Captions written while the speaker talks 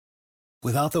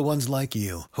Without the ones like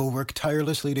you, who work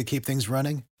tirelessly to keep things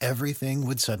running, everything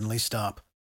would suddenly stop.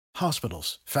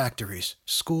 Hospitals, factories,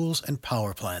 schools, and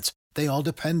power plants, they all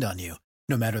depend on you.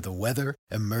 No matter the weather,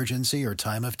 emergency, or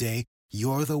time of day,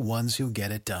 you're the ones who get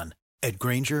it done. At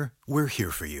Grainger, we're here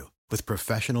for you with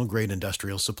professional-grade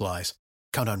industrial supplies.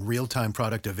 Count on real-time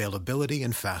product availability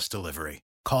and fast delivery.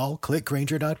 Call,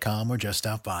 clickgrainger.com, or just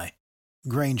stop by.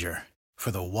 Grainger, for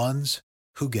the ones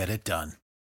who get it done.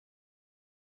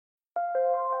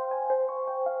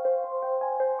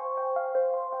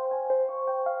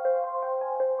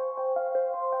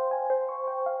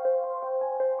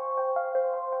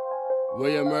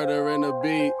 William Murder in the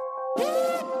beat.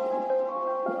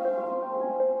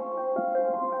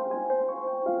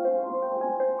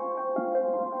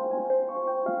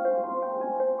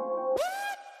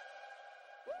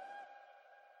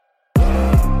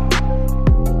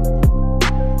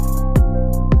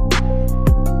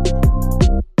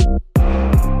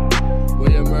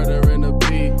 William Murder in the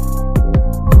beat.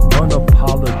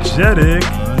 Unapologetic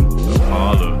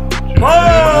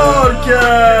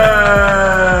Podcast.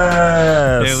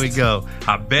 There we go.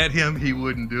 I bet him he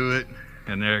wouldn't do it,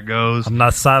 and there it goes. I'm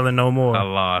not silent no more. I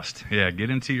lost. Yeah, get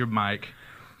into your mic.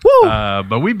 Woo!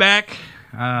 But we back.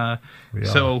 We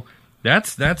So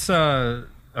that's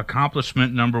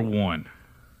accomplishment number one.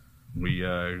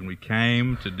 We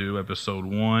came to do episode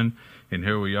 1, and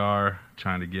here we are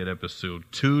trying to get episode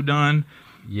 2 done.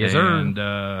 Yes, sir.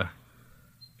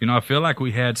 And I feel like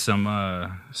we had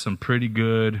some pretty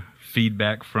good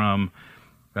feedback from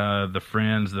the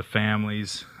friends, the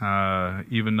families.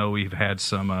 Even though we've had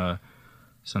some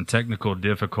technical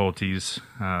difficulties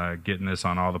getting this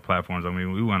on all the platforms. I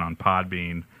mean, we went on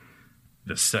Podbean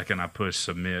the second I pushed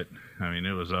submit. I mean,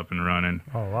 it was up and running.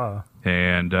 Oh, wow.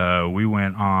 And we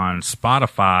went on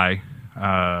Spotify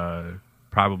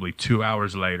probably 2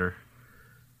 hours later.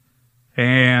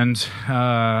 And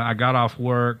I got off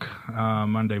work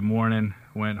Monday morning,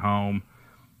 went home,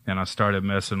 and I started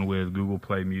messing with Google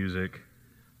Play Music.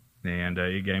 And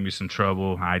it gave me some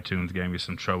trouble. iTunes gave me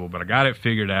some trouble. But I got it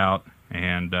figured out.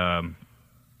 And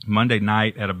Monday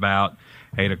night at about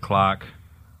 8 o'clock,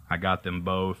 I got them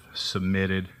both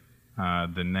submitted.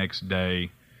 The next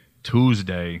day,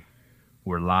 Tuesday,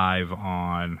 we're live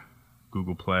on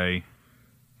Google Play.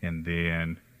 And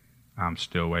then I'm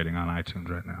still waiting on iTunes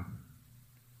right now.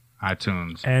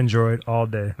 iTunes. Android all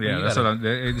day. Yeah, that's what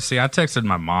I see. I texted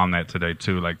my mom that today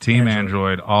too. Like Team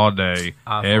Android all day,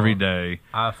 iPhone. every day,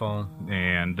 iPhone.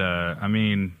 and I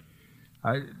mean,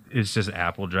 it's just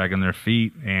Apple dragging their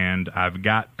feet. And I've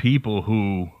got people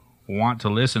who want to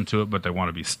listen to it, but they want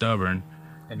to be stubborn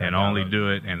and only do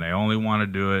it, and they only want to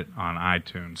do it on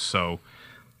iTunes. So,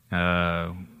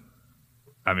 I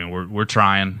mean, we're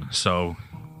trying. So,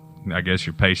 I guess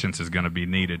your patience is going to be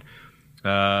needed.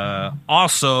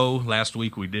 Also, last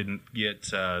week we didn't get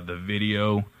the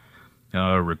video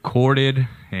recorded,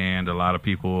 and a lot of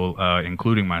people,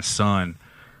 including my son,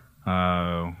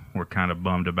 were kind of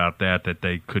bummed about that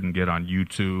they couldn't get on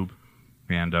YouTube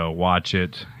and watch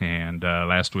it. And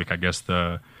last week, I guess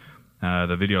the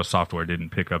video software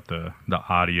didn't pick up the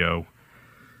audio,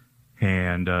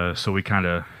 and so we kind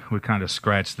of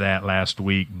scratched that last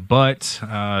week. But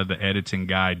the editing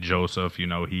guy Joseph,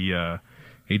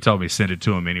 he told me send it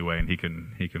to him anyway, and he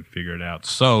can figure it out.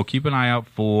 So keep an eye out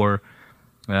for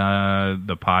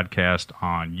the podcast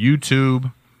on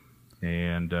YouTube,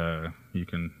 and you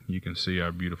can see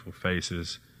our beautiful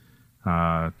faces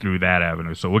through that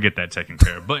avenue. So we'll get that taken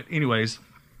care of. But anyways,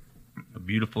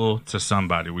 beautiful to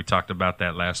somebody. We talked about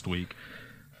that last week.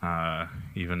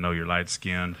 Even though you're light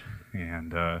skinned,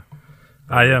 and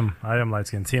I am light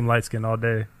skinned. Team light skinned all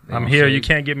day. I'm here. You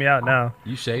can't get me out now.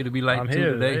 You shade to be like I'm two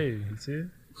here today. Hey, you see it?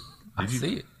 I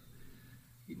see it.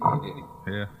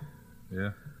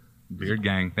 Yeah. Beard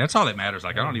gang. That's all that matters.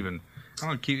 Like I don't even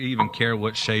care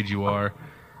what shade you are.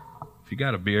 If you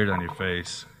got a beard on your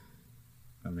face,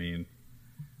 I mean,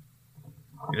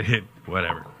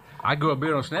 whatever. I grew a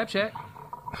beard on Snapchat.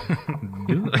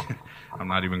 I'm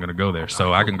not even going to go there.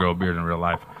 So I can grow a beard in real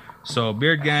life. So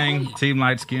beard gang, team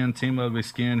light skin, team ugly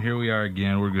skin. Here we are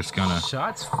again. We're just gonna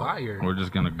Shots fired. We're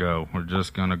just gonna go.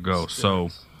 So,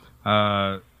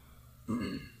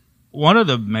 one of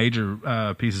the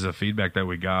major pieces of feedback that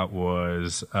we got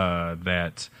was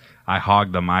that I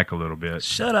hogged the mic a little bit.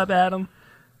 Shut up, Adam.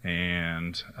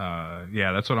 And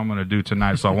that's what I'm going to do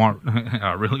tonight. So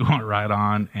I really want Right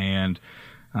On and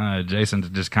Jason to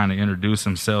just kind of introduce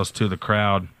themselves to the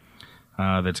crowd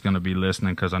that's going to be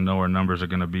listening, because I know our numbers are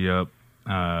going to be up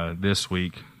this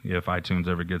week if iTunes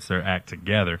ever gets their act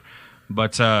together.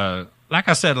 But like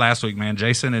I said last week, man,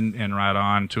 Jason and Right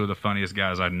On, two of the funniest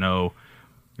guys I know.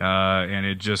 and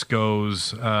it just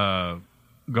goes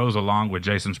along with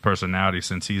Jason's personality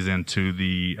since he's into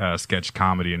the sketch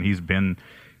comedy, and he's been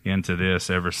into this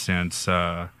ever since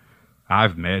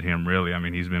I've met him, really. I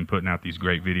mean, he's been putting out these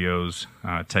great videos,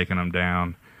 taking them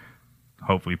down,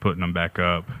 hopefully putting them back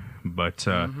up. But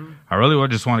I really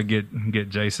just want to get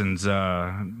Jason's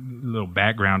little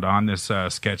background on this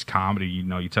sketch comedy. You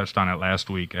know, you touched on it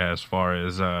last week as far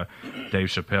as Dave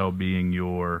Chappelle being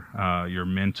your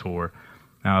mentor.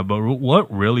 But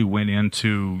what really went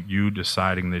into you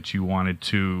deciding that you wanted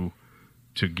to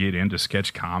get into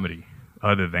sketch comedy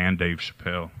other than Dave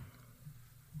Chappelle?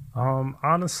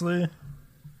 Honestly,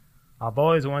 I've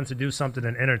always wanted to do something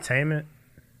in entertainment.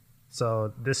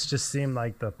 So this just seemed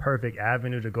like the perfect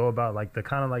avenue to go about, like the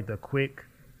kind of like the quick,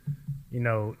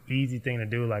 easy thing to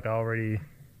do. Like I already,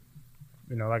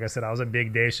 like I said, I was a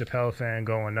big Dave Chappelle fan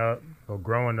growing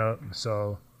up.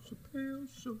 So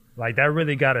like that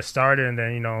really got us started. And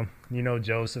then,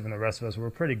 Joseph and the rest of us, we're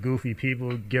pretty goofy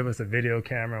people. Give us a video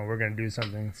camera and we're going to do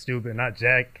something stupid. Not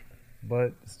Jack,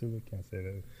 but stupid. Can't say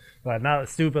that. Like not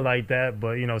stupid like that,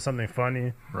 but, something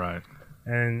funny. Right.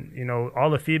 And,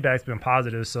 all the feedback's been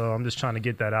positive, so I'm just trying to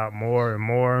get that out more and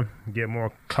more, get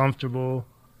more comfortable.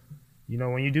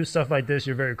 When you do stuff like this,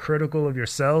 you're very critical of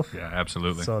yourself. Yeah,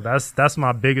 absolutely. So that's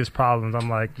my biggest problems. I'm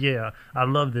like, yeah, I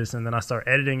love this. And then I start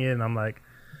editing it, and I'm like,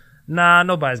 nah,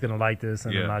 nobody's going to like this.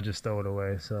 And then I just throw it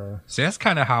away. So see, that's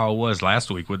kind of how it was last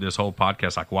week with this whole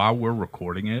podcast. Like, while we're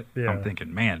recording it, I'm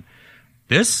thinking, man,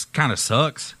 this kind of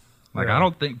sucks. Like, I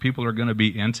don't think people are going to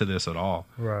be into this at all.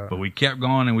 Right. But we kept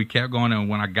going, and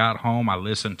when I got home, I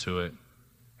listened to it,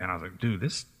 and I was like, dude,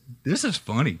 this is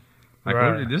funny.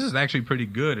 Like, this is actually pretty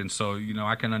good. And so,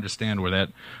 I can understand where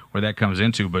that comes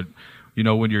into. But,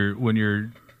 when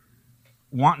you're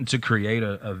wanting to create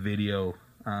a video,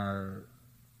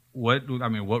 what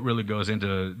really goes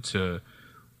into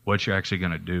what you're actually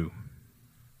going to do?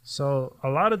 So a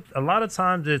lot of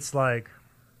times it's like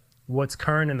what's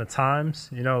current in the times,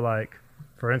 like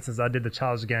for instance, I did the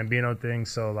Childish Gambino thing.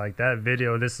 So like that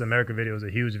video, This Is America video, was a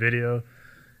huge video.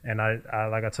 And I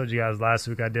like I told you guys last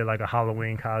week, I did like a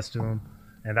Halloween costume,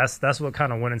 and that's what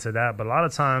kind of went into that. But a lot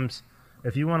of times,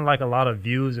 if you want like a lot of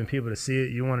views and people to see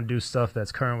it, you want to do stuff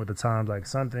that's current with the times. Like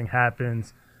something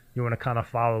happens, you want to kind of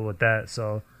follow with that.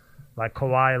 So like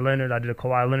Kawhi Leonard, I did a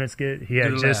Kawhi Leonard skit. He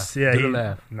had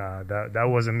laugh. Nah, that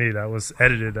wasn't me. That was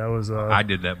edited. That was I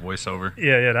did that voiceover.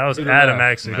 Yeah, that was Adam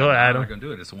actually. Go ahead, I'm Adam. not gonna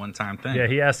do it. It's a one-time thing. Yeah,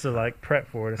 he has to like prep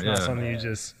for it. It's not something you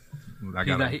just.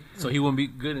 So he wouldn't be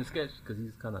good in sketch because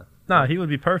he's kind of. Nah, he would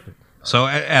be perfect. So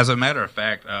as a matter of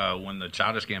fact, when the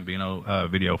Childish Gambino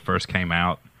video first came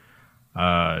out,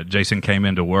 Jason came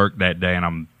into work that day, and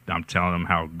I'm telling him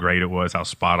how great it was, how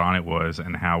spot on it was,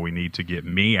 and how we need to get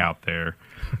me out there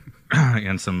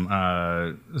in some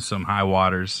high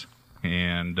waters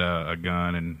and a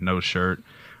gun and no shirt.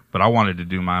 But I wanted to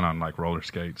do mine on like roller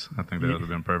skates. I think that would have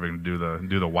been perfect to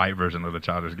do the white version of the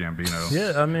Childish Gambino.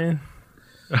 Yeah, I mean,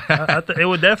 it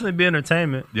would definitely be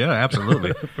entertainment. Yeah,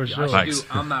 absolutely. For sure. Like,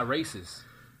 I'm not racist.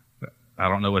 I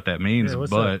don't know what that means,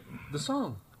 but the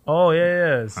song. Oh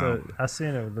yeah. So I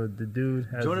seen it. The dude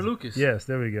has Jordan Lucas. Yes,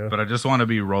 there we go. But I just want to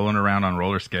be rolling around on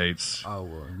roller skates. Oh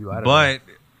well, you out of But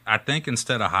I think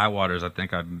instead of high waters, I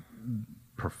think I'd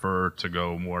prefer to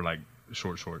go more like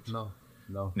short shorts. No.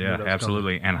 Yeah,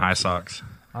 absolutely, and high socks.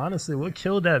 Honestly, what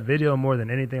killed that video more than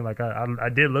anything? Like I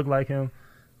did look like him,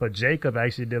 but Jacob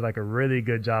actually did like a really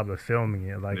good job of filming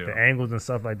it, like the angles and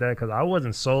stuff like that. Because I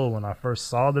wasn't sold when I first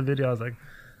saw the video. I was like,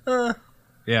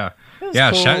 Yeah.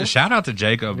 cool. Shout out to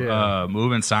Jacob.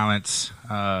 Move in Silence.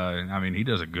 I mean, he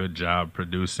does a good job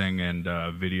producing and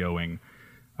videoing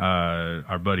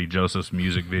our buddy Joseph's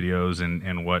music videos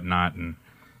and whatnot.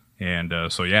 And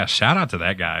so yeah, shout out to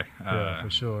that guy. Yeah, for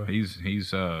sure.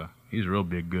 He's real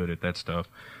big good at that stuff.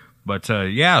 But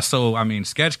so I mean,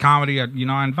 sketch comedy.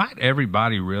 I invite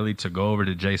everybody really to go over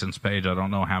to Jason's page. I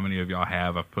don't know how many of y'all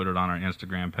have. I've put it on our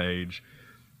Instagram page.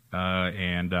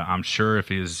 And I'm sure if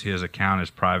his account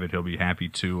is private, he'll be happy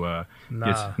to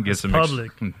get some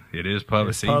public. It is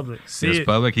public. It's public. It's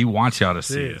public. He wants y'all to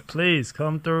see it. Please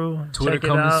come through. Twitter check it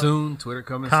coming out. soon. Twitter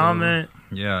coming Comment.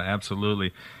 soon. Yeah,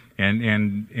 absolutely.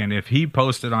 And if he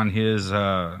posted on his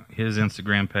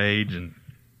Instagram page and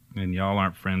y'all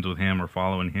aren't friends with him or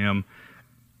following him,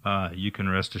 you can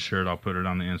rest assured I'll put it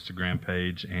on the Instagram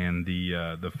page and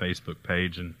the Facebook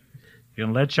page and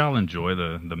let y'all enjoy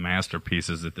the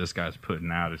masterpieces that this guy's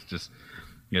putting out.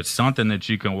 It's something that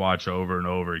you can watch over and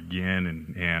over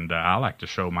again, and I like to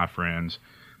show my friends,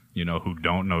 who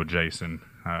don't know Jason,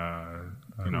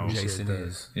 Jason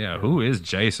is. Yeah, who is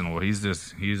Jason? Well, he's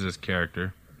this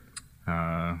character,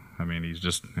 I mean,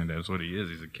 and that's what he is.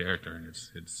 He's a character, and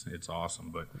it's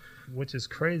awesome. But which is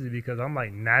crazy because I'm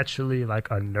like naturally like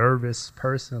a nervous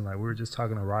person. Like we were just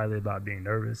talking to Riley about being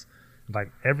nervous.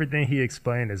 Like everything he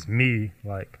explained is me.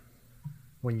 Like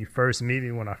when you first meet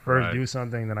me, when I first do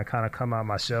something, then I kind of come out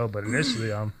my shell. But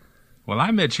initially, well,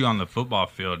 I met you on the football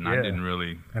field, and I didn't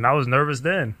really. And I was nervous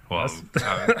then. Well,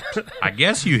 I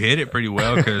guess you hit it pretty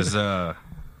well because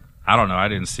I don't know. I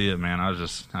didn't see it, man. I was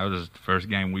just first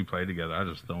game we played together. I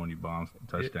was just throwing you bombs,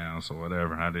 touchdowns, or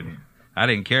whatever. I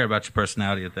didn't care about your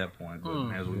personality at that point.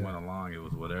 But as we went along, it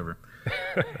was whatever.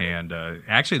 And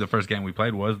actually, the first game we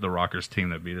played was the Rockers team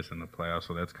that beat us in the playoffs.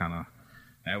 So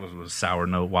that was a sour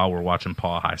note while we're watching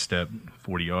Paul high step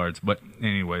 40 yards. But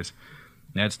anyways,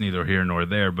 that's neither here nor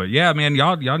there. But yeah, man,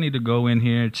 y'all need to go in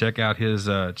here, check out his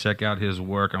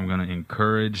work. I'm going to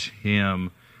encourage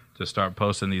him to start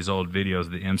posting these old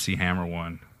videos. The MC Hammer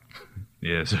one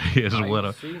is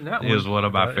one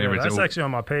of my favorites. That's actually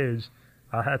on my page.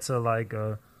 I had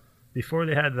to before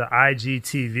they had the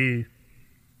IGTV,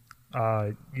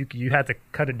 you had to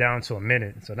cut it down to a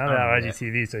minute. So now they have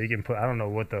IGTV, so you can put, I don't know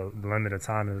what the limit of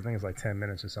time is. I think it's like 10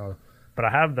 minutes or so. But I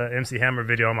have the MC Hammer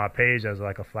video on my page as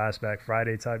like a Flashback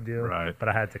Friday type deal. Right. But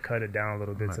I had to cut it down a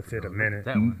little bit to fit a minute.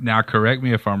 Now, correct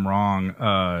me if I'm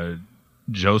wrong.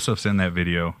 Joseph's in that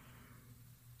video.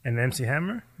 And the MC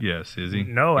Hammer? Yes, is he?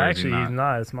 No, actually, he's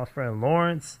not. It's my friend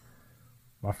Lawrence,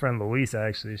 my friend Luis,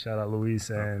 actually. Shout out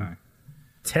Luis and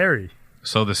Terry.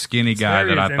 So the skinny guy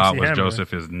that I thought was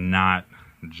Joseph is not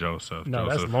Joseph. No,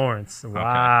 that's Lawrence.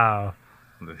 Wow.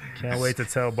 Okay. Can't wait to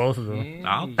tell both of them.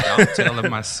 I'll tell them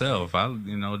myself.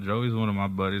 Joey's one of my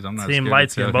buddies. I'm not Team scared light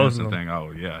to tell skin, both him of them. something. Oh,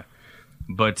 yeah.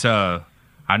 But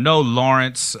I know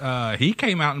Lawrence, he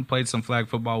came out and played some flag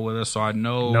football with us, so I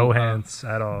know. No hands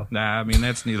at all. Nah, I mean,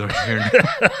 that's neither here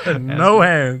no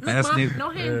hands.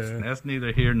 No hands. That's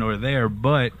neither here nor there,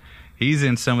 but he's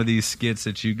in some of these skits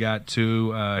that you got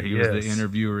too. He was the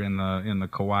interviewer in the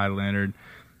Kawhi Leonard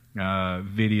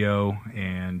video,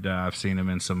 and I've seen him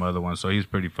in some other ones, so he's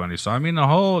pretty funny. So I mean, the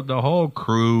whole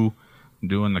crew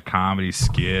doing the comedy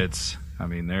skits, I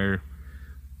mean, they're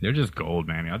just gold,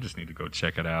 man. I just need to go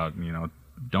check it out.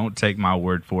 Don't take my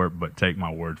word for it, but take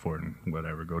my word for it and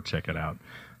whatever. Go check it out.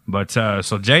 But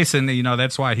so Jason,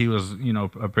 that's why he was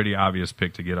a pretty obvious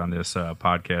pick to get on this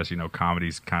podcast.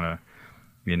 Comedy's kind of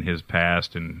in his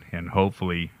past, and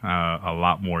hopefully a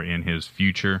lot more in his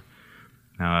future.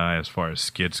 As far as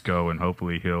skits go, and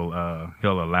hopefully he'll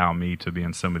allow me to be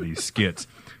in some of these skits.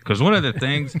 Because one of the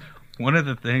things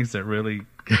that really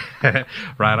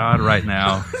right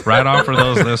on for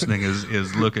those listening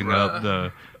is looking up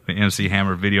the MC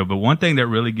Hammer video. But one thing that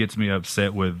really gets me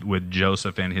upset with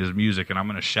Joseph and his music, and I'm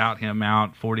going to shout him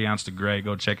out, 40 Ounce to Gray,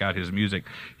 go check out his music.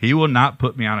 He will not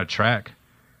put me on a track.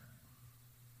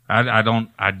 I don't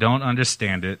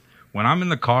understand it. When I'm in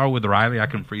the car with Riley, I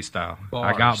can freestyle.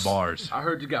 Bars. I got bars. I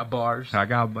heard you got bars.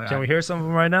 Can we hear some of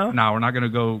them right now? No, we're not gonna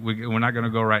go. We're not gonna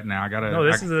go right now.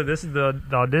 This is the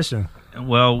audition.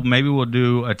 Well, maybe we'll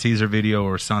do a teaser video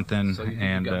or something. So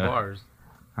you got bars?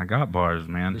 I got bars,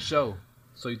 man. The show.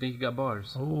 So you think you got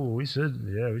bars? Oh, we should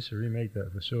remake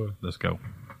that for sure. Let's go.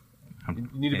 You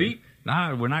need a beat?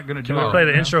 Nah, we're not gonna do it. Can we play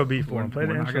the intro beat for him? We're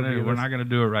not gonna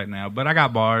do it right now. But I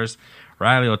got bars.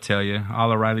 Riley will tell you.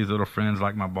 All of Riley's little friends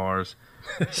like my bars.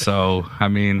 So I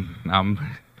mean,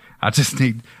 I just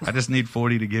need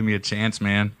 40 to give me a chance,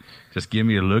 man. Just give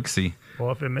me a look-see. Well,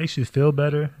 if it makes you feel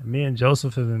better, me and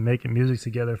Joseph have been making music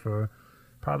together for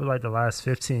probably like the last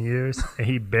 15 years, and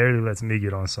he barely lets me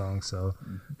get on songs. So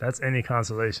that's any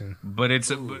consolation. But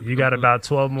you got about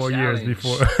 12 more years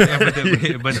before.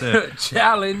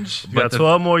 Challenge. You got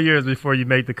 12 more years before you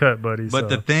make the cut, buddy. But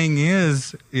the thing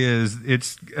is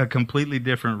it's a completely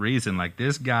different reason. Like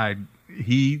this guy,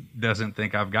 he doesn't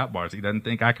think I've got bars. He doesn't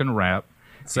think I can rap.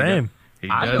 Same. He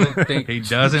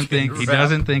doesn't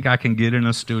think I can get in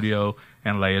a studio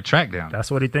and lay a track down.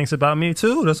 That's what he thinks about me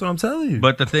too. That's what I'm telling you.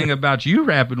 But the thing about you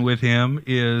rapping with him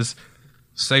is,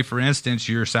 say for instance,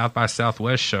 your South by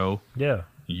Southwest show. Yeah.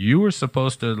 You were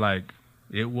supposed to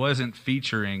it wasn't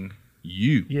featuring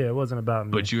you. Yeah, it wasn't about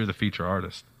me. But you're the feature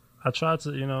artist. I tried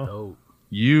to,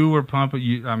 You were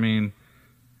pumping. I mean,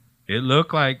 it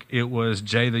looked like it was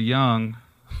Jay the Young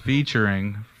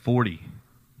featuring 40.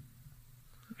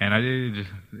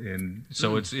 And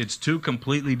so it's two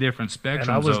completely different spectrums. And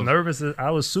I was nervous.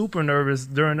 I was super nervous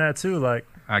during that too. Like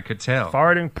I could tell,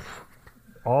 farting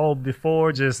all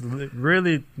before, just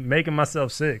really making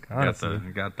myself sick. Honestly,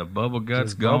 got the bubble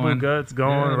guts just going. Bubble guts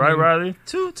going. Yeah, right, Riley?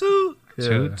 Toot toot. Yeah.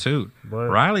 Toot toot. But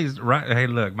Riley's right. Hey,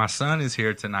 look, my son is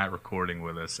here tonight recording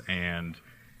with us, and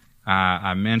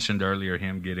I mentioned earlier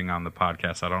him getting on the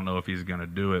podcast. I don't know if he's going to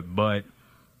do it, but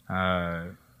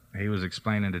he was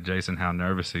explaining to Jason how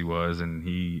nervous he was, and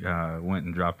he went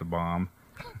and dropped the bomb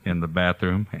in the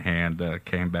bathroom and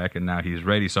came back, and now he's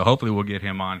ready. So hopefully we'll get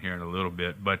him on here in a little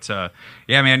bit. But,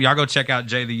 yeah, man, y'all go check out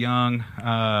Jay the Young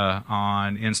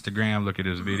on Instagram. Look at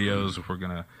his videos. If we're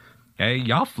going to, hey,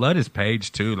 y'all flood his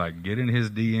page too. Like, get in his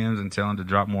DMs and tell him to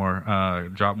drop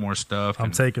more stuff.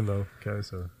 I'm taking though. Okay,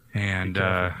 so. And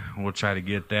we'll try to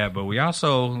get that. But we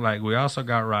also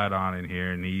got Right On in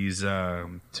here, and he's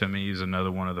to me he's another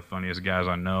one of the funniest guys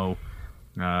I know.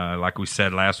 Like we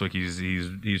said last week,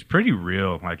 he's pretty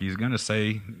real. Like, he's gonna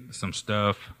say some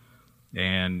stuff,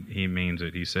 and he means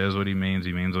it. He says what he means.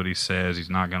 He means what he says. He's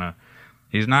not gonna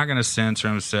censor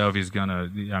himself. He's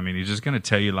just gonna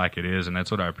tell you like it is, and that's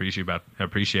what I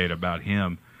appreciate about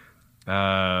him.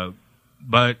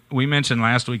 But we mentioned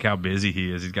last week how busy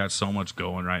he is. He's got so much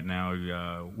going right now. He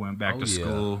went back to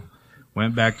school.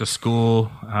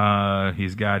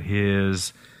 He's got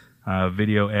his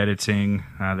video editing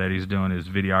that he's doing, his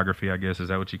videography, I guess. Is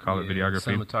that what you call it,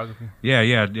 videography? Cinematography.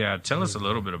 Yeah. Tell us a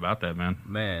little bit about that, man.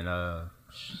 Man,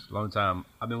 long time.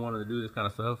 I've been wanting to do this kind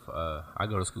of stuff. I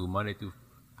go to school Monday through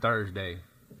Thursday,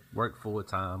 work full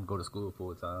time, go to school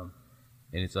full time,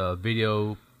 and it's a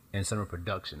video and cinema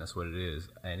production. That's what it is,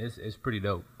 and it's pretty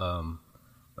dope. Learn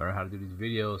how to do these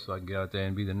videos so I can get out there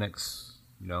and be the next,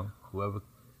 whoever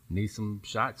needs some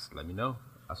shots, let me know.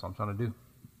 That's what I'm trying to do.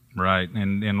 Right,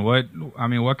 and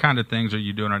what kind of things are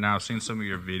you doing right now? I've seen some of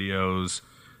your videos,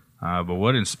 but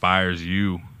what inspires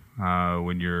you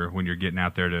when you're getting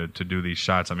out there to do these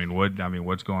shots?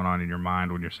 What's going on in your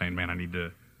mind when you're saying, man, I need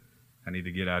to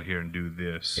get out here and do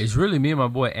this? It's really me and my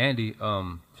boy Andy.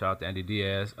 Shout out to Andy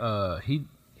Diaz.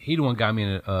 He the one got me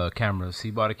in cameras. He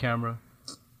bought a camera.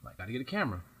 I gotta get a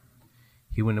camera.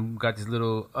 He went and got this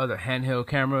little other handheld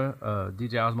camera,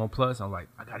 DJI Osmo Plus. I'm like,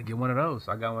 I gotta get one of those.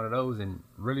 So I got one of those, and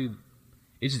really,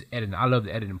 it's just editing. I love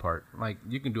the editing part. Like,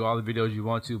 you can do all the videos you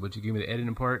want to, but you give me the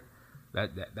editing part.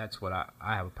 That's what I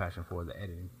have a passion for, the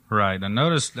editing. Right. I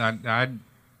noticed that I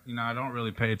don't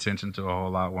really pay attention to a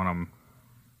whole lot when I'm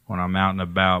out and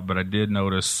about, but I did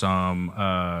notice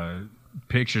some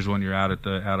pictures when you're out at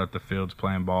the fields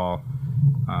playing ball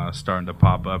starting to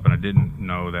pop up, and I didn't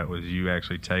know that was you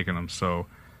actually taking them. So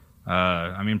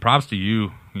props to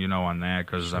you on that,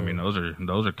 because sure.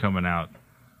 those are coming out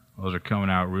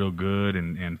real good,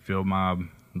 and Field Mob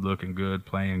looking good,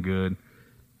 playing good,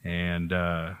 and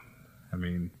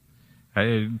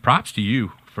props to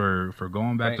you for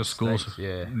going back to school. Thanks,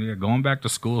 yeah, going back to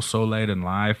school so late in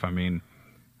life.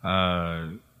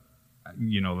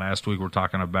 Last week we're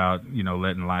talking about,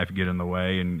 letting life get in the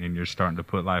way, and you're starting to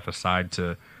put life aside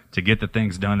to get the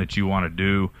things done that you want to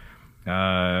do.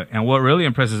 And what really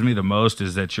impresses me the most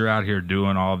is that you're out here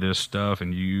doing all this stuff,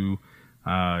 and you've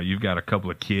got a couple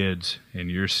of kids,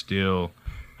 and you're still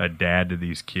a dad to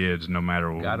these kids, no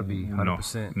matter gotta be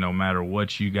 100%. No matter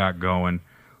what you got going.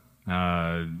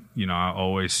 I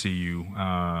always see you,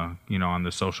 on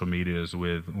the social medias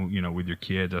with your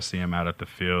kids. I see them out at the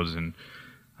fields, and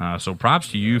so props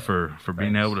to you for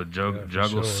being able to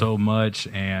juggle so much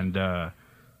and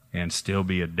still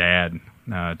be a dad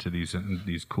to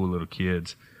these cool little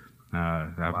kids.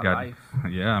 Life.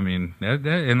 Yeah,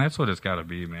 and that's what it's got to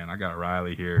be, man. I got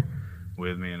Riley here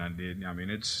with me, and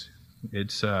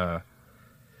it's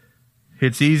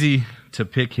easy to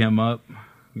pick him up,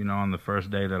 on the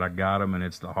first day that I got him, and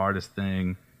it's the hardest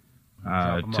thing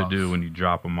to do when you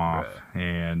drop him off, right.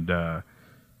 And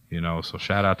so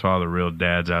shout out to all the real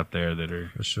dads out there that are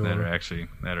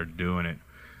doing it.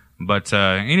 But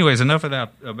anyways, enough of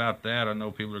that about that. I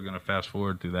know people are going to fast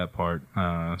forward through that part.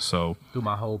 So do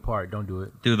my whole part. Don't do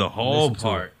it. Do the whole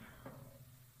part.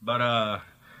 But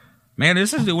man,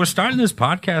 we're starting this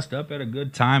podcast up at a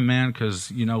good time, man, because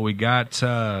we got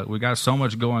so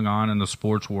much going on in the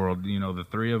sports world. The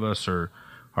three of us are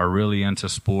really into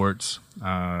sports.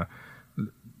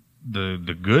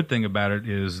 The good thing about it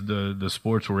is the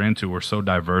sports we're into, we're so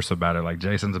diverse about it. Like,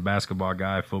 Jason's a basketball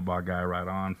guy, football guy, Right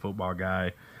On, football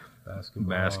guy,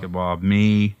 basketball,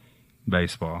 me,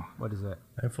 baseball. What is that?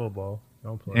 And football.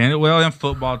 Don't play. And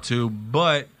football too.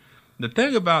 But the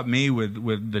thing about me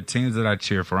with the teams that I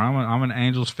cheer for, I'm an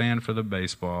Angels fan for the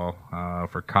baseball,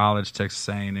 for college, Texas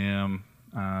A&M,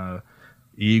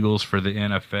 Eagles for the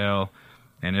NFL.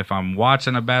 And if I'm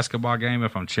watching a basketball game,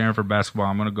 if I'm cheering for basketball,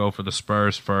 I'm going to go for the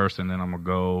Spurs first, and then I'm going to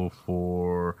go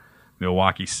for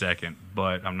Milwaukee second.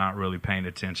 But I'm not really paying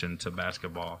attention to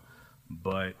basketball.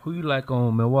 But who you like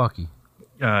on Milwaukee?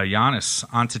 Giannis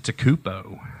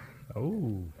Antetokounmpo.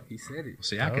 Oh, He said it.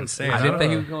 See, I can say it. I didn't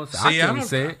think he was going to say. See, I couldn't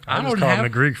say it. I just call him the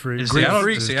Greek freak. See, I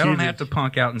Greek don't have to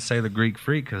punk out and say the Greek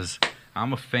freak because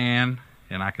I'm a fan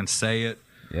and I can say it.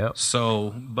 Yep.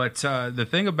 So, but the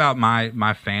thing about my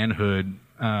fanhood,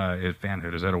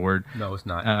 fanhood, is that a word? No, it's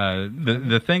not.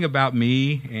 The thing about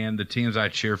me and the teams I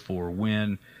cheer for,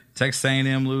 when Texas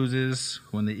A&M loses,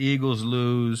 when the Eagles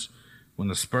lose, when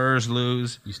the Spurs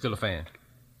lose, You still a fan?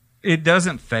 it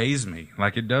doesn't faze me.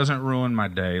 Like, it doesn't ruin my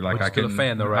day. Like, But you're still a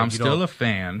fan, though, right? I'm You still don't- a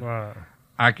fan. Wow.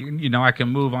 I can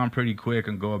move on pretty quick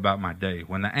and go about my day.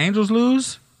 When the Angels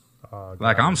lose, Oh,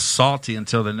 like, God. I'm salty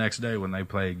until the next day when they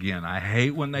play again. I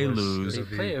hate when they lose. They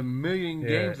play a million Yeah,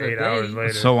 games a 8 day. hours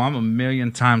later. So I'm a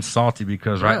million times salty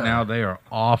because right Bruh. now they are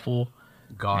awful.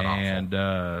 God awful. And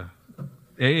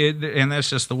and that's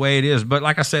just the way it is. But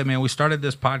like I said, man, we started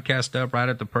this podcast up right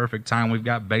at the perfect time. We've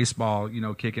got baseball,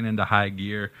 kicking into high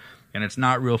gear, and it's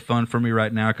not real fun for me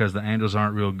right now because the Angels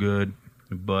aren't real good.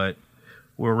 But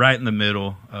we're right in the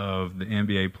middle of the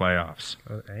NBA playoffs.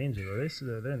 Angel,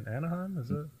 they're in Anaheim? Is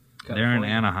that? They're in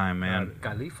Anaheim, man,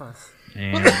 Califas.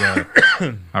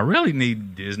 and I really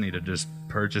need Disney to just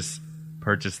purchase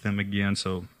them again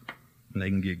so they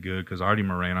can get good. Because Artie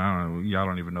Moreno, I don't know, y'all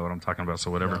don't even know what I'm talking about. So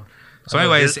whatever. No. So, I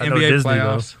know anyways, I know NBA Disney,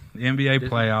 playoffs. The NBA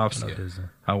playoffs. Yeah. Disney.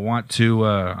 I want to.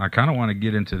 I kind of want to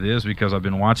get into this because I've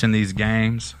been watching these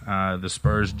games. The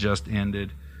Spurs just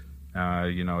ended.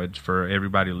 It's for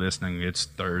everybody listening. It's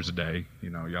Thursday.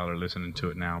 Y'all are listening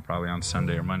to it now, probably on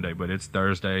Sunday or Monday, but it's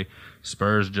Thursday.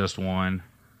 Spurs just won.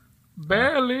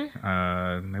 Barely.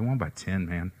 They won by 10,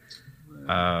 man.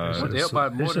 They up by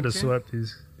They more should than have 10? swept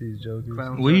these jokers.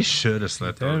 Clowns. We should have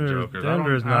slept those Denver- jokers.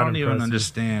 Denver's I not don't even impressive.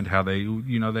 understand how they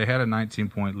had a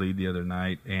 19-point lead the other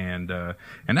night, and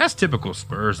that's typical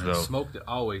Spurs though. Smoked it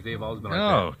always. They've always been like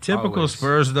Oh, that. typical Always.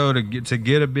 Spurs though to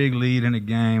get a big lead in a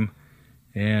game,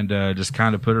 and just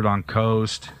kind of put it on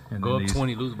coast and Go then up these-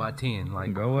 20, lose by 10.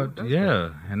 Like Go up, that's yeah,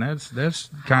 and that's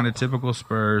kind of typical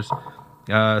Spurs.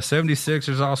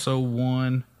 76ers also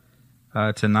won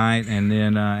tonight, and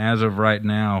then as of right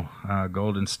now,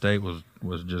 Golden State was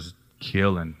just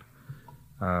killing.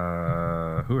 Who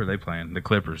are they playing? The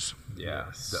Clippers. Yeah.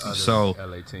 The other So-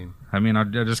 LA team. I mean, I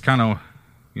just kind of,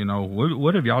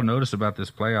 what have y'all noticed about this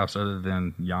playoffs other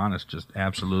than Giannis just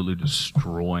absolutely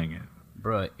destroying it?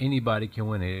 Bruh, anybody can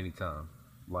win at any time.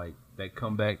 Like that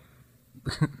comeback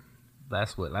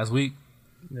last week?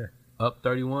 Yeah. Up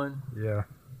 31? Yeah.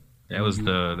 That was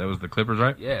the Clippers,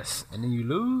 right? Yes. And then you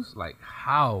lose? Like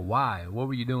how? Why? What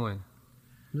were you doing?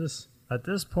 Just at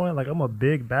this point, like, I'm a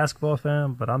big basketball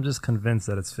fan, but I'm just convinced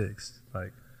that it's fixed.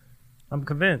 Like, I'm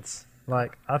convinced.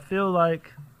 Like, I feel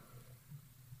like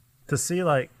to see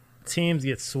like teams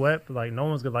get swept, like no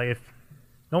one's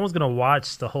gonna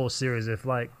watch the whole series. If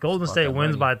like Golden about State that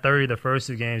wins money. by 30 the first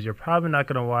 2 games, you're probably not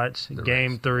gonna watch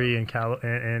Game rest. 3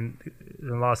 in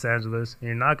Los Angeles. And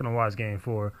you're not gonna watch Game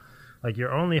 4. Like,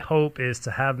 your only hope is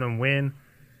to have them win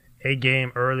a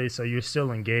game early, so you're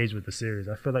still engaged with the series.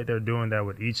 I feel like they're doing that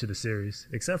with each of the series,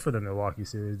 except for the Milwaukee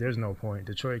series. There's no point.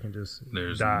 Detroit can just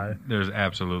die. There's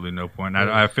absolutely no point.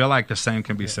 I feel like the same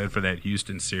can be said for that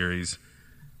Houston series.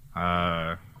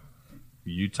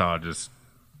 Utah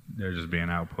they're just being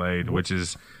outplayed, which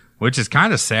is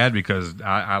kind of sad because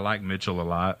I like Mitchell a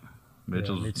lot. me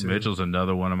too. Mitchell's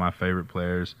another one of my favorite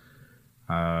players.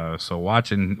 So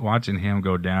watching him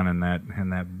go down in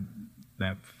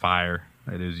that fire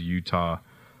that is Utah,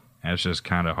 that's just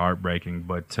kind of heartbreaking.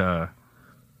 But I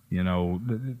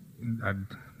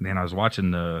was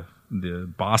watching the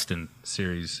Boston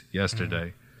series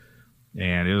yesterday,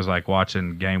 and it was like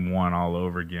watching Game 1 all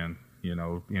over again.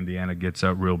 Indiana gets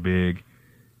up real big,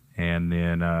 and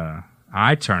then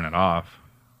I turn it off,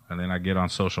 and then I get on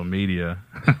social media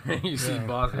You see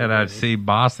Boston. and I see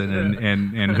Boston,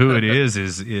 and who it is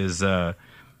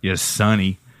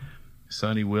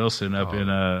Sonny Wilson up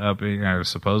in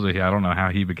supposedly, I don't know how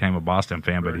he became a Boston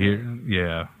fan, but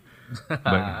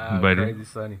Crazy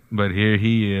Sonny. but here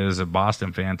he is, a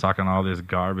Boston fan, talking all this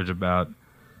garbage about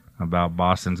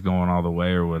Boston's going all the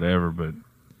way or whatever. But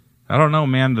I don't know,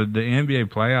 man. The NBA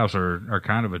playoffs are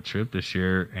kind of a trip this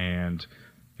year, and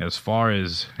as far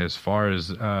as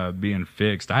being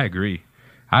fixed, I agree.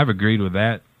 I've agreed with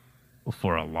that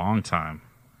for a long time,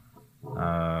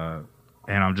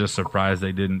 and I'm just surprised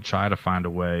they didn't try to find a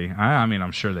way. I mean,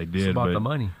 I'm sure they did. It's about but the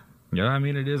money. yeah, I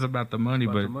mean, it is about the money,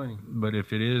 It's about but the money. but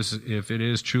if it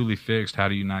is truly fixed, how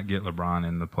do you not get LeBron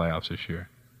in the playoffs this year?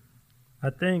 I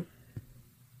think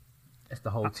That's the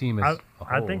whole team. As a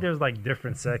I whole. think there's like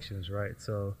different sections, right?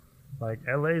 So like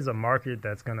LA is a market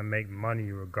that's gonna make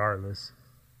money regardless.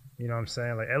 You know what I'm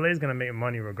saying? Like LA is gonna make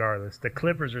money regardless. The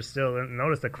Clippers are still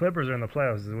notice the Clippers are in the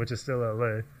playoffs, which is still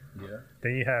LA. Yeah.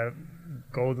 Then you have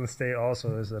Golden State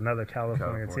also is another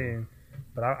California team.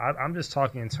 But I'm just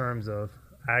talking in terms of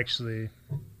actually,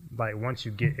 like, once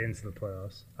you get into the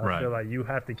playoffs. I feel like you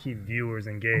have to keep viewers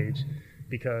engaged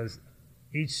because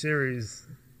each series,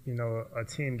 you know, a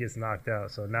team gets knocked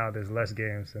out. So now there's less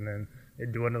games, and then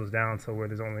it dwindles down to where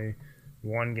there's only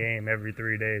one game every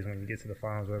 3 days when you get to the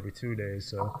finals, or every 2 days.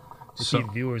 So to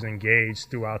keep viewers engaged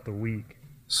throughout the week.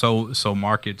 So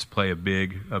markets play a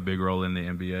big role in the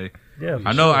NBA. Yeah,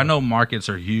 I know markets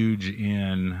are huge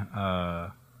in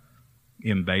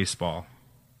baseball,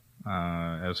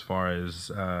 as far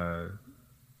as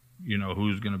you know,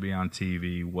 who's going to be on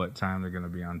TV, what time they're going to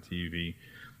be on TV.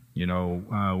 You know,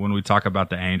 when we talk about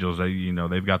the Angels,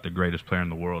 they've got the greatest player in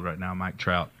the world right now, Mike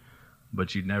Trout.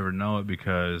 But you'd never know it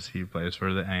because he plays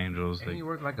for the Angels. And he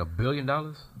worth like $1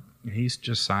 billion? He's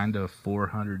just signed a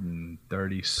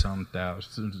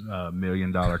 $430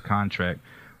 million contract.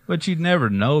 But you'd never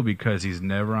know because he's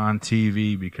never on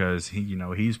TV, because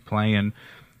he's playing,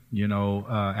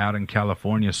 out in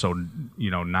California. So,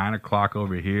 9 o'clock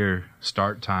over here,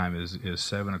 start time is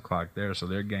 7 o'clock there. So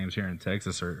their games here in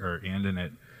Texas are ending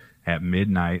at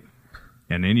midnight.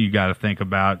 And then you got to think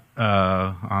about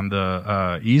on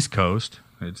the East Coast,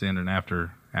 it's ending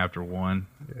after 1,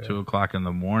 2 o'clock in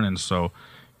the morning. So,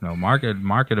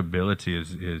 marketability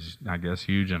is I guess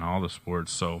huge in all the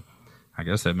sports. So, I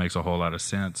guess that makes a whole lot of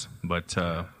sense. But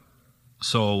who's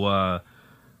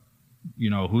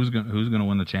gonna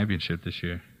win the championship this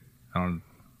year?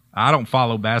 I don't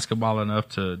follow basketball enough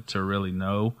to really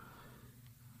know.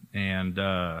 And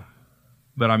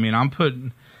but I mean,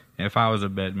 if I was a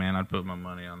bet man, I'd put my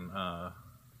money on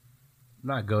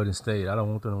not Golden State. I don't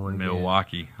want them to win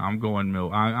Milwaukee. Again. I'm going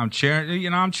I'm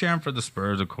cheering. I'm cheering for the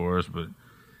Spurs, of course, but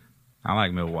I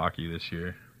like Milwaukee this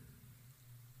year.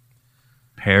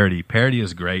 Parity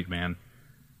is great, man.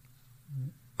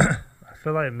 I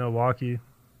feel like Milwaukee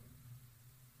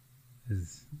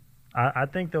is. I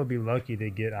think they'll be lucky to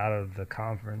get out of the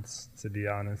conference, to be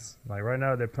honest. Like right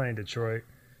now, they're playing Detroit.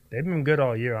 They've been good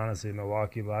all year, honestly,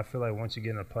 Milwaukee. But I feel like once you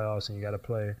get in the playoffs and you got to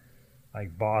play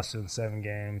like Boston 7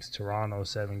 games, Toronto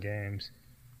 7 games,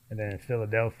 and then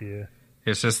Philadelphia.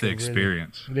 It's just the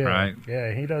experience, right?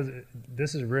 Yeah, he does.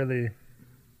 This is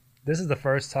the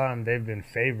first time they've been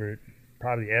favored,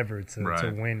 probably ever,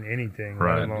 to win anything,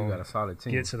 let alone you got a solid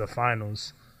team. Get to the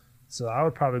finals. So I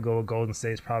would probably go with Golden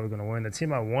State's probably going to win. The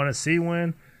team I want to see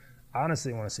win, I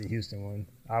honestly want to see Houston win.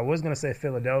 I was going to say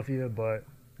Philadelphia, but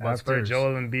after Spurs?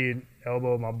 Joel Embiid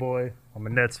elbowed my boy, I'm a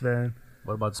Nets fan.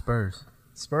 What about Spurs?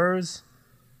 Spurs?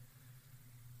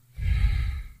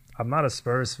 I'm not a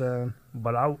Spurs fan,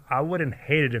 but I wouldn't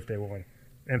hate it if they won.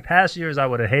 In past years, I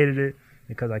would have hated it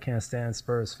because I can't stand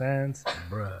Spurs fans.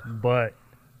 Bruh. But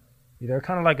they're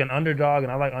kind of like an underdog,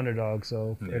 and I like underdogs.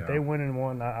 So if they win and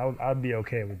won, I'd be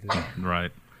okay with it. Right.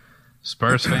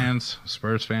 Spurs fans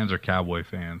are Cowboy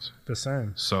fans. The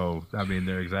same. So I mean,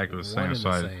 they're exactly the same.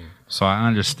 Same. So I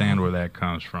understand where that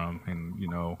comes from,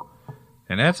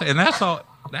 and that's all.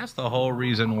 That's the whole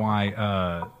reason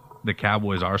why the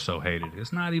Cowboys are so hated.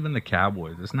 It's not even the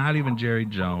Cowboys. It's not even Jerry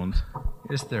Jones.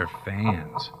 It's their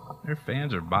fans. Their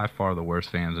fans are by far the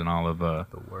worst fans in all of the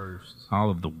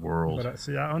world. But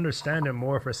see, I understand it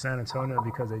more for San Antonio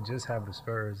because they just have the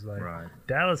Spurs. Like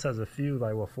Dallas has a few,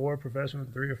 3 or 4 professional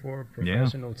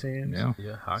teams. Yeah,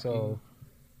 hockey. So,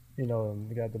 we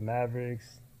got the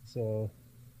Mavericks. So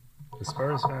the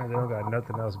Spurs fans, they don't got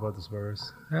nothing else but the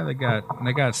Spurs. Yeah, they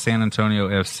got San Antonio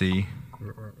FC.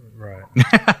 Right.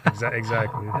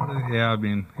 Exactly. Yeah, I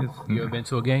mean, you ever been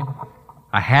to a game?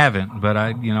 I haven't, but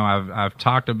I've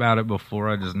talked about it before.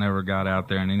 I just never got out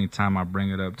there, and anytime I bring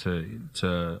it up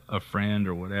to a friend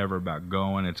or whatever about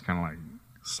going, it's kind of like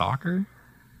soccer.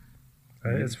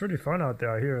 It's pretty fun out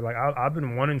there. I hear. Like I've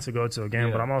been wanting to go to a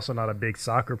game, but I'm also not a big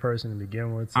soccer person to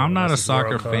begin with. So I'm not a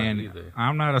soccer fan either.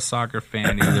 I'm not a soccer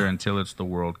fan either until it's the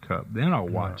World Cup. Then I'll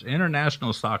watch. Yeah.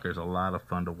 International soccer is a lot of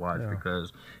fun to watch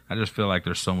because I just feel like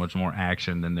there's so much more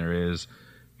action than there is,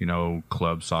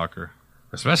 club soccer.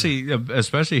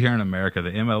 Especially here in America, the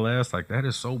MLS, like that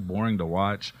is so boring to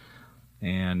watch.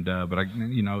 And but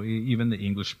even the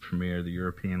English Premier, the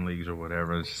European leagues or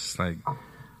whatever, it's just like,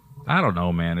 I don't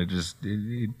know, man. It just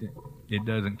it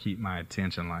doesn't keep my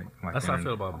attention like that's how I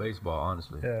feel about baseball,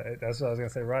 honestly. Yeah, that's what I was gonna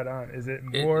say. Right on. Is it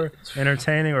more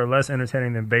entertaining or less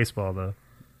entertaining than baseball though?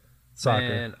 Soccer.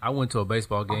 Man, I went to a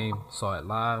baseball game, saw it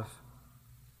live.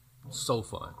 So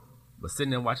fun, but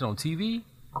sitting there watching on TV.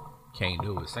 Can't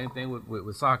do it. Same thing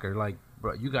with soccer. Like,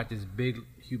 bro, you got this big,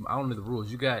 I don't know the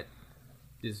rules. You got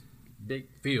this big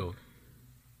field.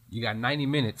 You got 90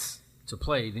 minutes to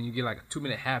play, then you get like a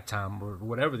 2-minute halftime or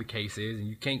whatever the case is, and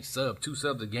you can't sub 2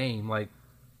 subs a game. Like,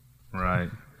 Right.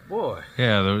 boy,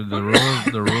 Yeah,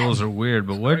 the rules are weird,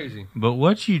 but crazy.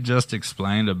 what you just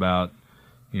explained about,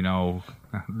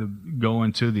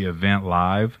 going to the event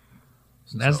live,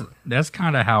 that's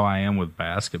kind of how I am with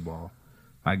basketball.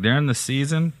 Like during the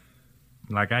season,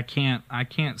 like I can't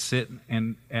sit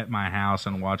at my house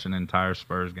and watch an entire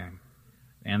Spurs game,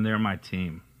 and they're my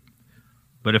team.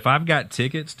 But if I've got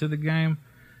tickets to the game,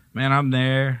 man, I'm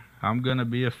there. I'm gonna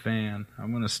be a fan.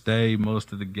 I'm gonna stay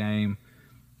most of the game.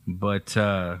 But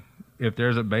if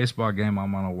there's a baseball game,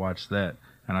 I'm gonna watch that.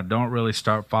 And I don't really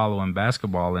start following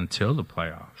basketball until the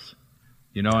playoffs.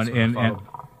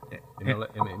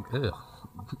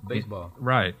 Baseball.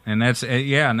 Right, and that's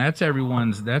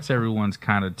everyone's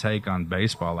kind of take on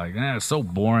baseball. Like, it's so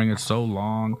boring, it's so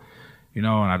long, and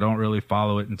I don't really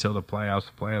follow it until the playoffs.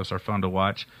 The playoffs are fun to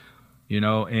watch,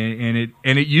 and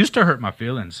it used to hurt my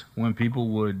feelings when people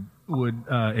would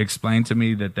explain to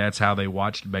me that that's how they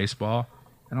watched baseball,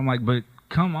 and I'm like, but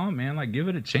come on, man, like give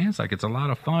it a chance, like it's a lot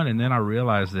of fun. And then I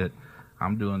realized that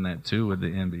I'm doing that too with the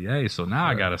NBA, so now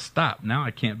I got to stop. Now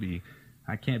I can't be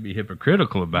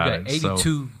hypocritical about You got it.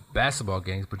 82 basketball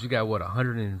games, but you got what,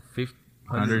 150?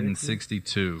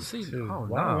 162. See, Dude, oh,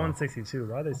 why no. 162?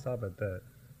 Why they stop at that?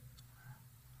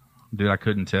 Dude, I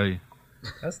couldn't tell you.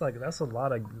 That's a lot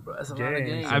of That's a lot of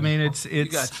games. I mean, it's You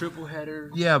got triple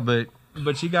headers. yeah, but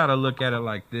you got to look at it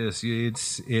like this.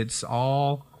 It's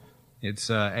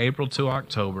April to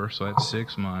October, so that's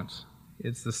 6 months.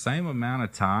 It's the same amount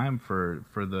of time for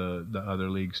the other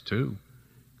leagues too,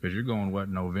 because you're going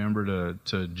November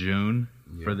to June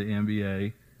for the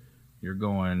NBA. You're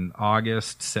going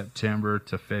August, September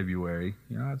to February.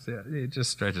 It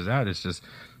just stretches out. It's just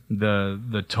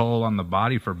the toll on the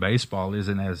body for baseball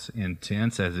isn't as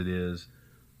intense as it is,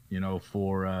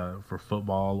 for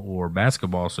football or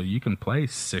basketball. So you can play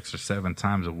 6 or 7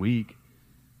 times a week.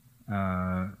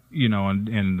 And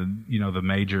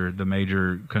the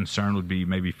major concern would be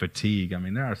maybe fatigue. I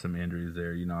mean, there are some injuries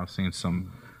there. I've seen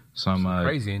some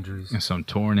crazy injuries, some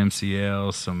torn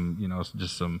MCLs,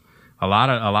 a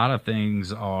lot of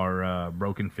things are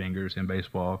broken fingers in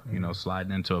baseball.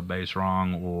 Sliding into a base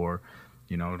wrong, or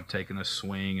taking a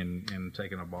swing and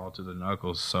taking a ball to the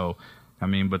knuckles. So, I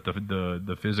mean, but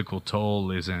the physical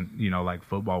toll isn't like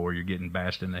football where you're getting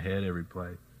bashed in the head every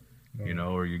play.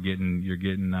 Or you're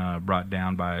getting brought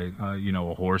down by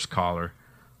a horse collar,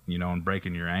 and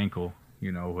breaking your ankle,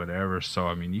 whatever. So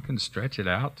I mean, you can stretch it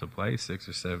out to play 6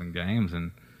 or 7 games,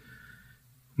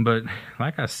 but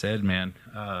like I said, man,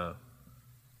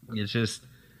 it's just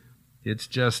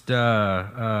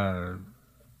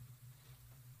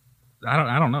I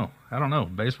don't know.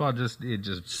 Baseball just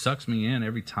sucks me in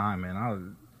every time,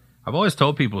 man. I've always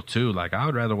told people too, like I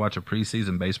would rather watch a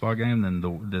preseason baseball game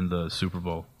than the Super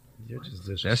Bowl. You're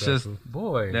just That's just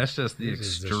boy. That's just the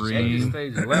Stage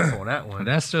extreme. left on that one.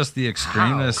 That's just the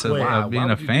extremeness Wait, of being why a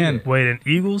would you do fan. that? Wait, an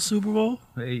Eagles Super Bowl?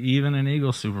 Even an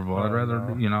Eagles Super Bowl, I'd rather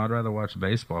no. I'd rather watch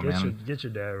baseball, man. Get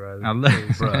your dad right. I love-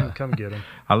 Please, come get him.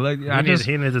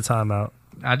 He He needs a timeout.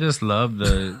 I just love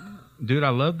I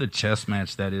love the chess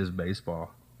match that is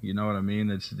baseball. You know what I mean?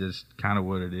 It's just kind of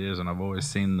what it is, and I've always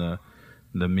seen the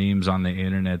memes on the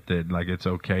internet that like it's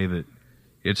okay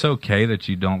that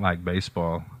you don't like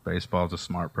baseball. Baseball's a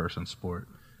smart person sport.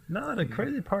 No, the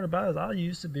crazy part about it is I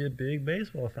used to be a big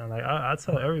baseball fan. Like I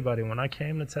tell everybody, when I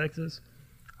came to Texas,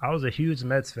 I was a huge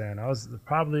Mets fan. I was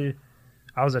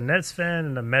a Nets fan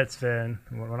and a Mets fan.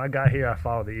 When I got here, I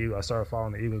followed the Eagles. I started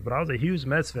following the Eagles, but I was a huge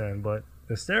Mets fan. But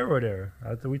the steroid era,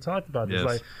 we talked about this. Yes.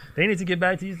 Like they need to get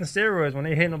back to using steroids when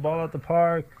they hitting the ball out the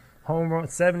park. Home run,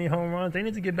 70 home runs. They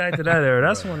need to get back to that era.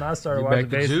 That's when I started Get watching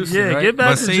back to baseball. juicing, Yeah, right? get back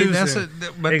But to see,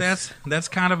 juicing. that's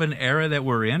kind of an era that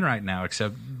we're in right now.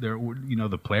 Except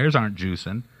the players aren't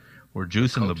juicing. We're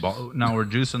juicing the ball. No, we're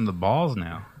juicing the balls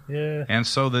now. Yeah. And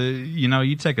so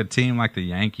you take a team like the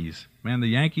Yankees. Man, the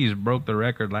Yankees broke the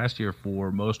record last year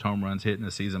for most home runs hit in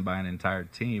a season by an entire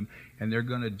team, and they're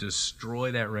going to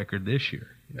destroy that record this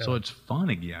year. Yeah. So it's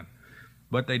fun again.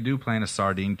 But they do play in a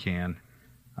sardine can.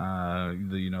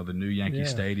 The new Yankee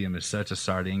Stadium is such a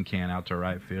sardine can out to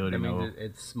right field. I mean,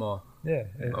 it's small. Yeah.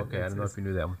 Okay, I don't know if you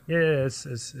knew that one. Yeah,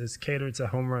 it's catered to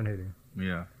home run hitting.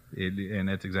 Yeah, and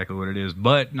that's exactly what it is.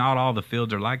 But not all the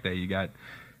fields are like that. You got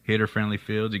hitter-friendly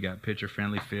fields. You got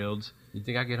pitcher-friendly fields. You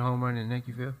think I get a home run in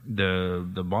Yankee Field?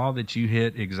 The ball that you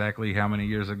hit exactly how many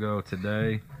years ago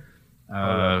today?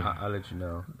 I'll let you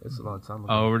know. It's a long time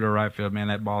ago. Over to right field, man.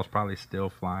 That ball's probably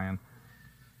still flying.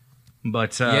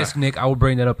 But yes, Nick, I will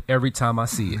bring that up every time I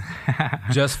see it,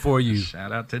 just for you.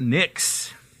 Shout out to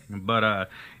Knicks. But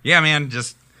yeah, man,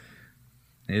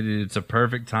 It's a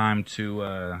perfect time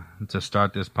to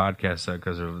start this podcast up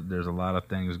because there's a lot of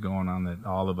things going on that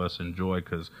all of us enjoy.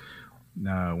 Because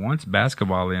once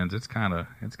basketball ends, it's kind of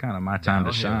my time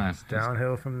to shine. It's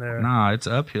downhill from there. Nah, it's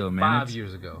uphill, man. 5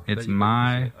 years ago. It's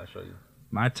I'll show you.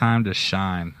 my time to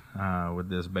shine with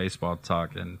this baseball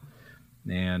talk, and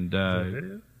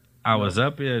I was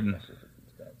up in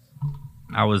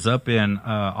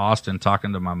Austin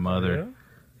talking to my mother,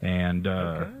 and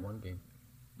One game.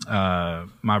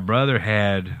 my brother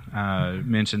had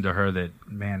mentioned to her that,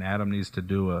 man, Adam needs to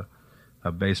do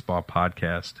a baseball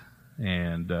podcast,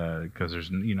 and because there's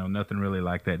nothing really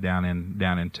like that down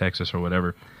in Texas or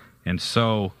whatever. And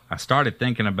so I started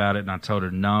thinking about it, and I told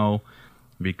her no,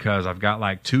 because I've got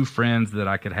like 2 friends that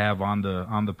I could have on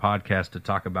the podcast to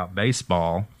talk about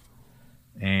baseball,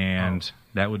 and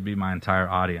that would be my entire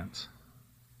audience.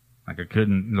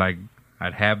 Like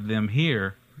I'd have them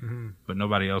here, but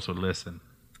nobody else would listen.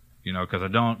 Because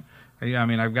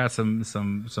I've got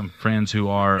some friends who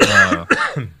are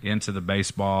into the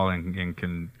baseball and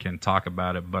can talk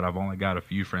about it, but I've only got a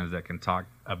few friends that can talk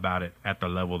about it at the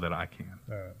level that I can.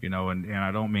 And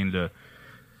I don't mean to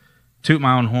toot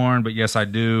my own horn, but yes, I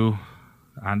do.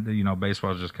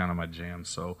 Baseball is just kind of my jam.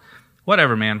 So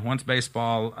whatever, man. Once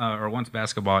basketball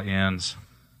ends,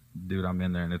 dude, I'm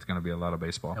in there, and it's going to be a lot of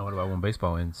baseball. And what about when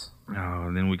baseball ends? Oh,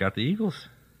 and then we got the Eagles.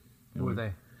 Who are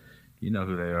they? You know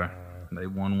who they are. They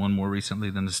won one more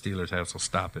recently than the Steelers have, so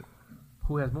stop it.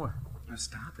 Who has more?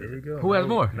 Stop There you it. go. Who has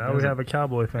more? Now we have a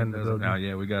Cowboy fan in the building. Oh,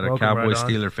 yeah, we got a Welcome,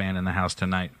 Cowboy-Steeler fan in the house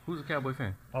tonight. Who's a Cowboy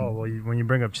fan? Oh, well, when you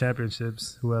bring up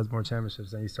championships, who has more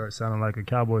championships, then you start sounding like a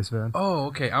Cowboys fan. Oh,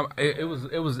 okay. It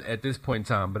was at this point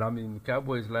in time, but I mean, the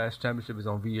Cowboys' last championship is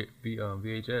on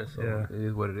VHS, so Yeah. it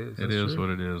is what it is. It is what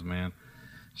it is, man.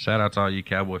 Shout out to all you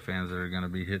Cowboy fans that are going to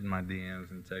be hitting my DMs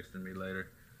and texting me later.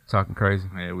 Talking crazy.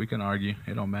 Yeah, we can argue.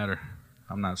 It don't matter.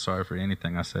 I'm not sorry for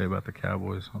anything I say about the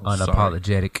Cowboys.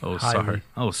 Unapologetic. Sorry.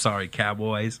 Highly. Sorry,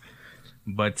 Cowboys.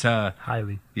 But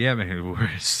Highly. yeah, man,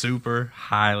 we're super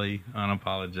highly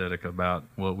unapologetic about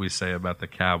what we say about the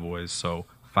Cowboys. So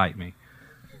fight me.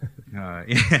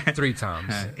 3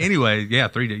 times. Anyway, yeah,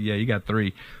 3. Yeah, you got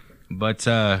 3. But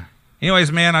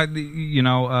anyways, man,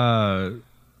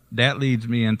 that leads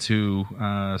me into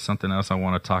something else I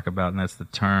want to talk about, and that's the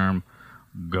term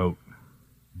GOAT.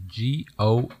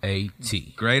 GOAT.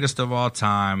 Greatest of all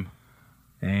time.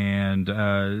 And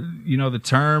the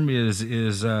term is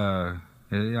I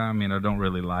don't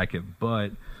really like it,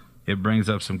 but it brings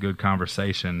up some good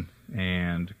conversation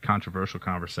and controversial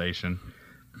conversation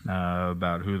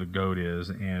about who the GOAT is,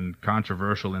 and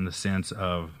controversial in the sense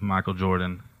of Michael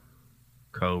Jordan,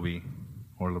 Kobe,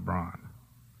 or LeBron.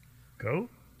 GOAT?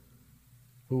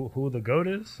 Who the GOAT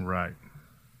is? Right.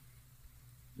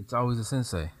 It's always a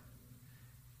sensei.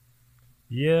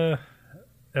 Yeah.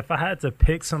 If I had to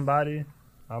pick somebody,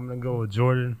 I'm going to go with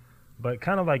Jordan. But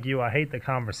kind of like you, I hate the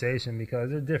conversation because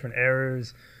there's different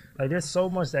eras. Like, there's so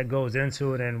much that goes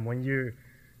into it, and when you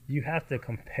have to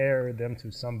compare them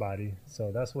to somebody.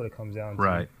 So that's what it comes down to.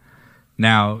 Right.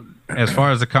 Now, as far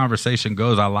as the conversation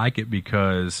goes, I like it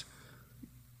because,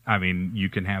 you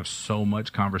can have so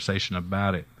much conversation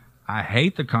about it. I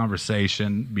hate the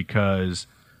conversation because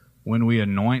when we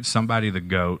anoint somebody the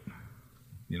GOAT,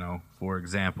 for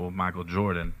example, Michael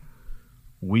Jordan,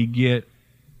 we get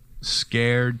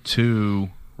scared to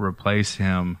replace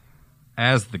him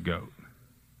as the GOAT.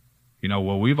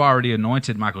 We've already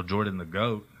anointed Michael Jordan the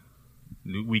GOAT.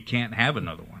 We can't have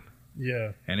another one.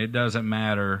 Yeah. And it doesn't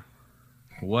matter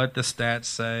what the stats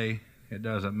say. It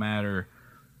doesn't matter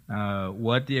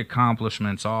what the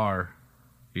accomplishments are.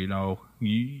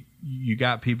 You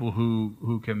got people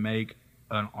who can make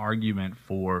an argument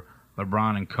for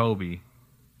LeBron and Kobe,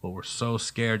 but we're so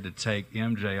scared to take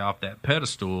MJ off that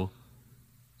pedestal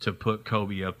to put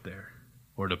Kobe up there,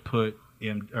 or to put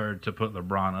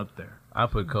LeBron up there. I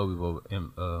put Kobe over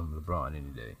LeBron any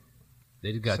day.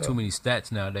 They just got too many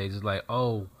stats nowadays. It's like,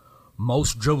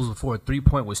 most dribbles before a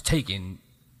 3-point was taken.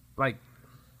 Like,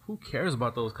 who cares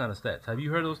about those kind of stats? Have you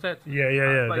heard of those stats?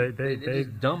 Yeah. Like, They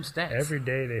just dumb stats. every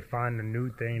day they find a new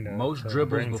thing. Most to dribbles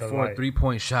bring to before a light.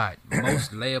 3-point shot.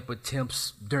 Most layup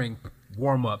attempts during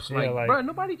warm-ups. Yeah, like- bro,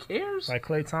 nobody cares. Like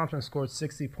Klay Thompson scored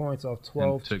 60 points off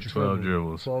 12 took 12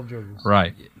 dribbles. 12 dribbles.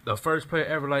 Right. The first player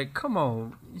ever, like, come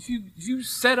on. If you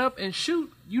set up and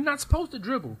shoot, you're not supposed to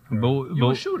dribble.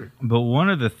 You're a shooter. But one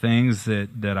of the things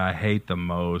that I hate the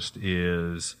most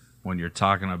is when you're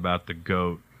talking about the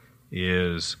GOAT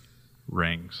is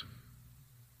rings.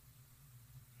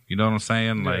 You know what I'm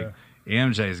saying? Yeah. Like,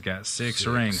 MJ's got 6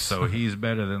 rings, so he's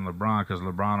better than LeBron because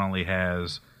LeBron only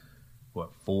has,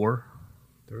 4?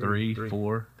 3,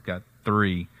 4? Got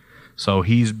 3. So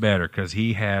he's better because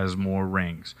he has more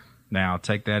rings. Now,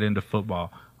 take that into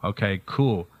football. Okay,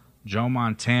 cool. Joe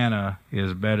Montana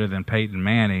is better than Peyton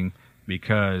Manning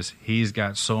because he's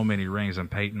got so many rings and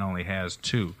Peyton only has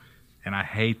 2. And I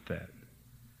hate that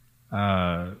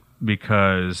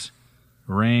because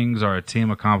rings are a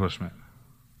team accomplishment.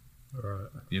 Right.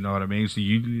 You know what I mean?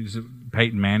 So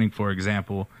Peyton Manning, for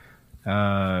example,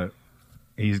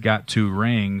 he's got 2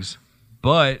 rings,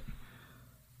 but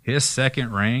his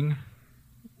second ring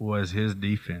was his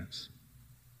defense.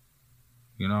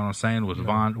 You know what I'm saying? Was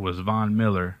Von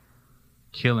Miller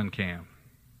killing Cam?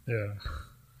 Yeah.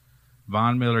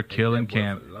 Von Miller killing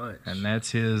Cam, and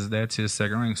that's his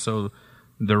second ring. So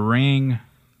the ring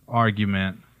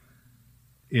argument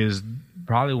is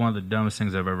probably one of the dumbest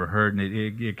things I've ever heard,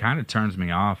 and it kind of turns me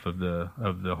off of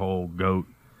the whole GOAT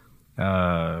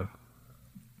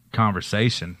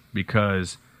conversation,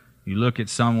 because you look at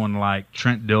someone like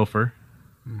Trent Dilfer,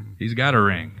 he's got a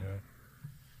ring. Yeah.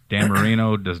 Dan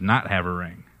Marino does not have a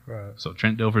ring. Right. So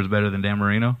Trent Dilfer's better than Dan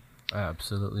Marino?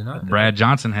 Absolutely not. Brad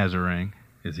Johnson has a ring.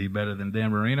 Is he better than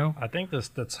Dan Marino? I think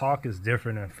the talk is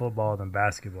different in football than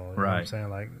basketball. You know what I'm saying?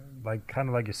 Like kind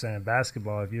of like you're saying,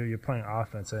 basketball, if you're playing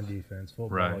offense and defense, football,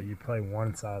 Right. you play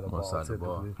one side of the ball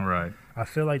typically. Right. I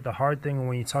feel like the hard thing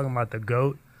when you're talking about the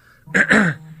GOAT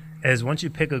is once you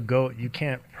pick a GOAT, you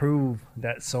can't prove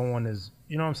that someone is,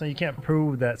 you know what I'm saying? You can't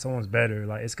prove that someone's better.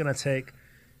 Like, it's going to take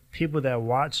people that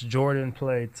watch Jordan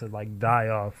play to, like, die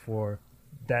off for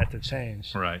that to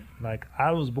change. Right. Like,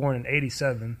 I was born in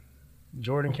 87.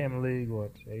 Jordan came in the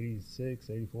league, 86,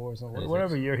 84 or something, 86.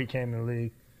 whatever year he came in the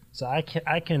league. So I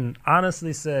can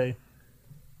honestly say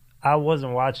I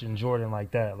wasn't watching Jordan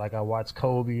like that. Like, I watched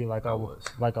Kobe, like I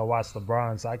watched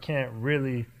LeBron. So I can't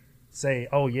really say,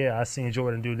 oh yeah, I seen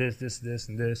Jordan do this,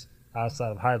 and this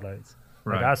outside of highlights.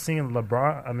 Right. Like, I've seen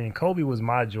LeBron. I mean, Kobe was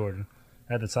my Jordan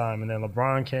at the time, and then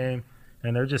LeBron came,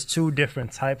 and they're just 2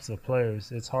 different types of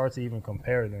players. It's hard to even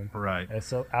compare them. Right. And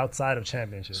so outside of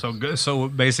championships. So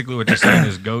basically, what you're saying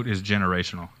is GOAT is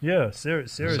generational. Yeah,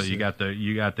 seriously. So you got the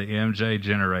MJ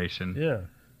generation. Yeah.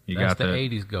 That's the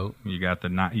 80s GOAT. You got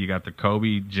the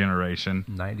Kobe generation,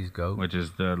 90s GOAT. which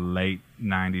is the late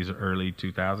 90s, early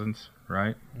 2000s,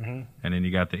 right? Mm-hmm. And then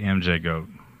you got the MJ GOAT.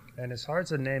 And it's hard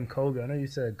to name Kobe. I know you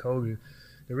said Kobe.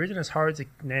 The reason it's hard to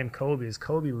name Kobe is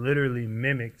Kobe literally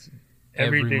mimicked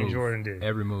everything move. Jordan did.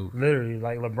 Every move. Literally,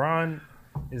 like LeBron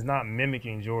is not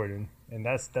mimicking Jordan, and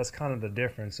that's kind of the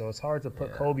difference. So it's hard to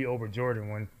put Kobe over Jordan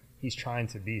when he's trying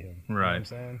to beat him. You know what I'm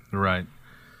saying? Right.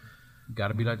 Got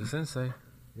to be like the sensei.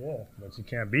 Yeah, but you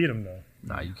can't beat him though.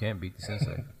 Nah, you can't beat the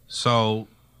sensei. So,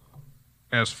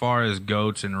 as far as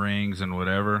GOATs and rings and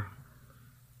whatever,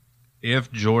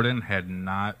 if Jordan had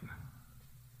not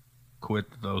quit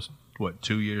those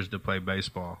 2 years to play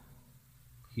baseball,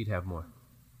 He'd have more.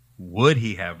 would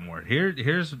he have more?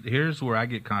 Here's where I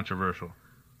get controversial.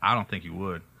 I don't think he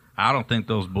would. I don't think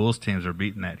those Bulls teams are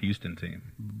beating that Houston team.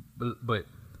 But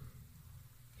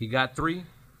he got 3,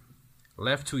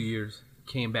 left 2 years,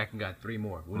 came back and got 3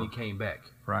 more when he came back.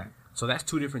 Right. So that's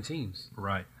 2 different teams.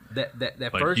 Right. That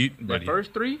But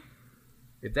first 3,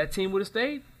 if that team would have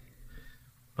stayed,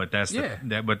 But that's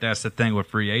the thing with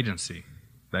free agency.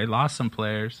 They lost some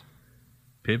players.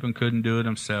 Pippen couldn't do it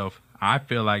himself. I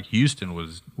feel like Houston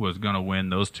was going to win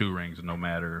those 2 rings no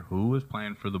matter who was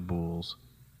playing for the Bulls.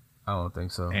 I don't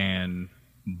think so.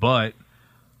 But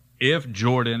if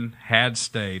Jordan had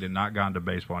stayed and not gone to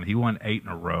baseball, and he won 8 in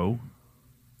a row,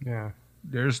 Yeah.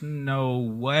 there's no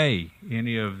way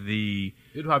any of the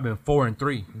It'd probably been 4 and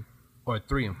 3, or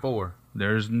 3 and 4.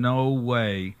 there's no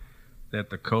way that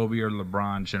the Kobe or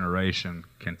LeBron generation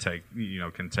can take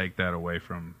that away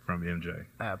from MJ.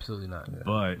 Absolutely not. Yeah.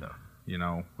 But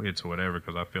it's whatever,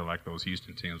 because I feel like those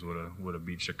Houston teams would have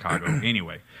beat Chicago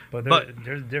anyway. But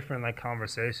there's different like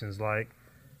conversations. Like,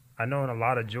 I know in a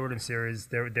lot of Jordan series,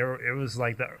 it was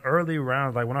like the early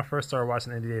rounds. Like when I first started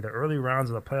watching the NBA, the early rounds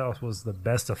of the playoffs was the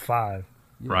best of 5.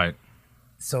 Right.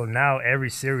 So now every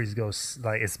series goes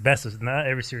like it's best of, not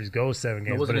every series goes 7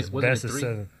 games, but it's best of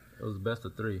 7. It was best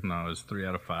of 3. No, it's 3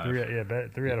 out of 5.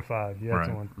 3 out of 5. Yeah, Right.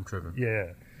 I'm tripping.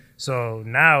 Yeah. So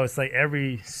now it's like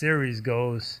every series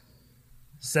goes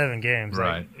 7 games.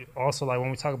 Right. Like, also, like when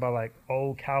we talk about like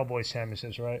old Cowboys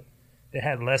championships, right? They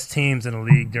had less teams in the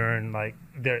league during like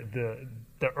the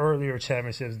earlier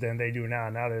championships than they do now.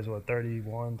 Now there's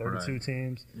 31, 32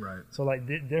 teams. Right. So like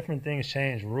different things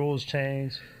change, rules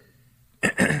change.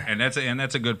 And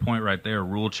that's a good point right there.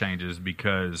 Rule changes,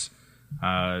 because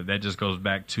that just goes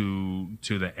back to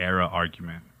the era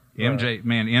argument. Right.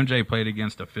 MJ played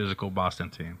against a physical Boston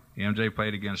team. MJ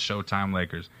played against Showtime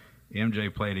Lakers.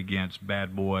 MJ played against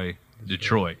bad boy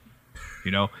Detroit.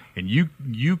 You know, and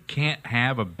you can't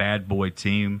have a bad boy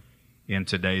team in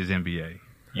today's NBA.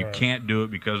 You can't do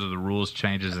it because of the rules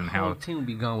changes and The whole how team would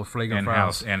be gone with flagrant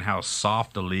fouls. how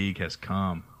soft the league has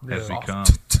become.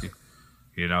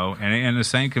 You know, and the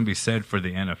same can be said for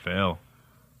the NFL.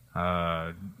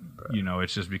 You know,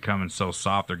 it's just becoming so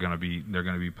soft. They're gonna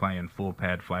be playing full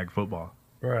pad flag football.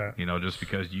 Right. You know, just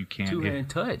because you can't Two-hand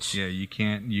touch. Yeah, you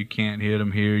can't hit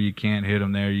them here, you can't hit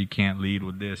them there, you can't lead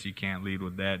with this, you can't lead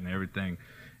with that, and everything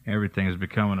is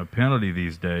becoming a penalty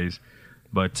these days.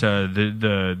 But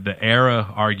the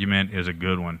era argument is a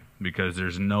good one because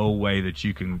there's no way that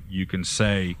you can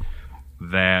say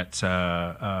that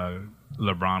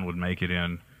LeBron would make it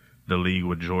in the league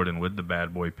with Jordan, with the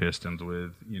bad boy Pistons,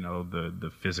 with, you know,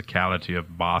 the physicality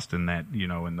of Boston that, you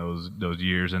know, in those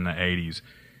years in the 80s.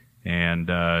 And,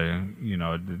 you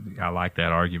know, I like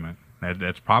that argument.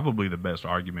 That's probably the best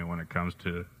argument when it comes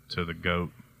to the GOAT.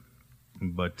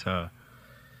 But,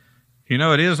 you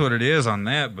know, it is what it is on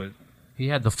that. But He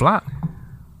had the flop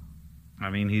I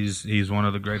mean, he's one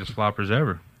of the greatest floppers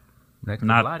ever. next to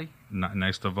Vlade. Not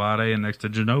next to Vlade and next to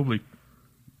Ginobili.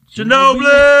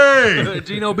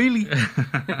 Gino Beely.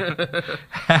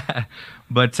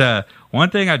 But one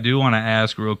thing I do want to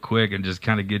ask real quick and just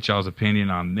kind of get y'all's opinion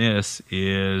on this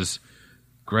is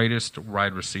greatest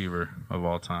wide receiver of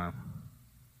all time.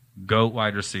 GOAT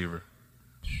wide receiver.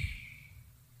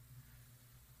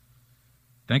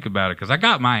 Think about it, because I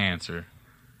got my answer.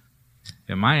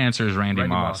 And my answer is Randy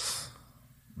Moss.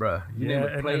 Bruh, you Yeah,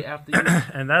 didn't and play then- after you.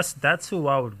 And that's who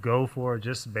I would go for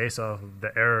just based off of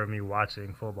the era of me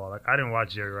watching football. Like, I didn't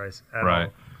watch Jerry Rice at Right.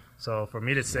 all. So for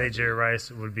me to say Jerry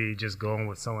Rice would be just going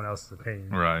with someone else's opinion.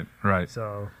 Right.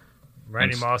 So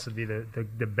Randy And- Moss would be the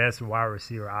best wide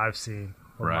receiver I've seen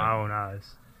with Right. my own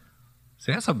eyes.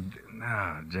 See, that's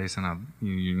Jason,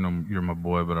 you know you're my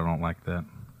boy, but I don't like that.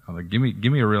 I'm like, give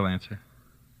me a real answer.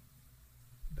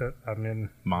 I mean,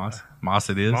 Moss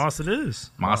it is. Moss it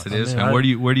is. Moss it I is. mean, And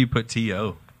where do you put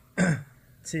T.O.?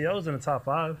 T.O.'s in the top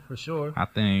 5 for sure. I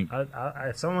think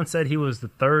If someone said he was the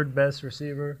third best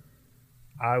receiver,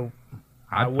 I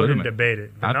I'd put wouldn't him at- debate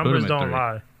it. The I'd put numbers him at don't 3.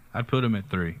 lie. I'd put him at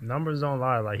 3. Numbers don't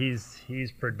lie. Like,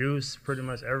 he's produced pretty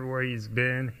much everywhere he's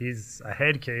been. He's a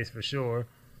head case for sure,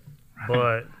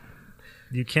 but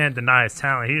you can't deny his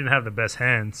talent. He didn't have the best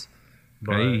hands,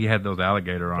 but He had those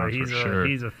alligator arms he's for sure.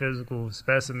 he's a physical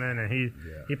specimen, and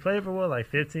he played for what, like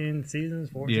 15 seasons,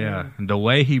 14. Yeah, and the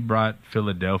way he brought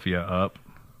Philadelphia up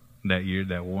that year,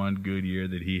 that one good year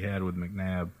that he had with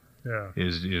McNabb, yeah.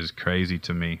 is crazy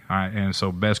to me. All right, and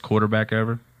so best quarterback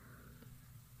ever,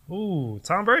 Ooh,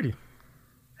 Tom Brady,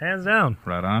 hands down,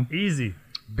 right on. easy,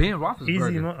 Ben easy.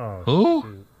 Roethlisberger. Oh, Who?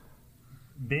 shoot.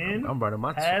 Ben, I'm running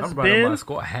my Has my been?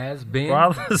 score. Has been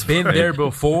Roethlisberger. been there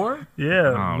before. yeah,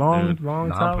 Oh, long dude. long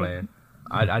No, time. I'm playing.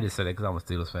 I just said that because I'm a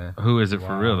Steelers fan. Who is it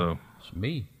for real though? It's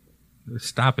me.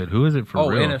 Stop it. Who is it for Oh,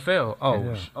 real? NFL. Oh,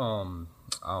 Yeah.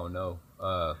 I don't know.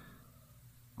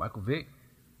 Michael Vick.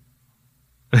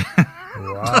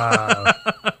 Wow.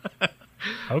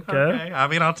 Okay. I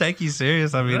mean, I'll take you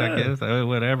serious. I mean, I Yeah. guess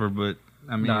whatever. But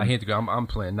I mean, Nah, he ain't the guy. I'm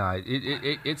playing. Nah,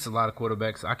 it's a lot of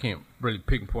quarterbacks. I can't really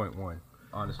pinpoint one,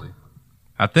 honestly.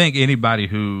 I think anybody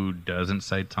who doesn't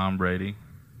say Tom Brady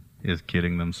is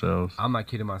kidding themselves I'm not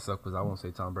kidding myself because I won't say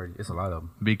Tom Brady. It's a lot of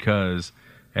them. because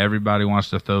everybody wants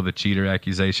to throw the cheater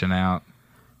accusation out.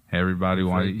 Everybody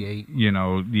wants,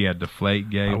 Deflategate.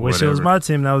 Deflategate. I wish it was my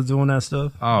team that was doing that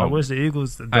stuff. Oh. I wish the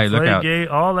Eagles, the Hey, look out. Deflategate,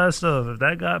 all that stuff. If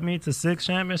that got me to 6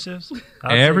 championships,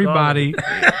 I'll Everybody, take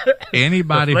all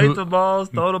anybody of it. who Deflate the balls,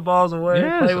 throw the balls away,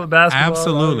 Yes, play with basketball.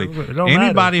 absolutely. It don't matter.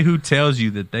 Anybody who tells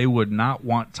you that they would not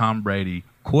want Tom Brady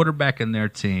quarterbacking their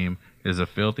team is a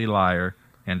filthy liar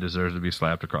and deserves to be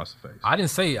slapped across the face. I didn't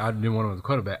say I didn't want him as a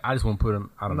quarterback. I just want to put him.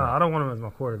 I don't No, know. I don't want him as my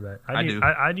quarterback. I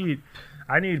do.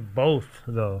 I need both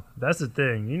though. That's the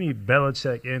thing. You need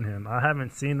Belichick in him. I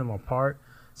haven't seen them apart.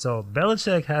 So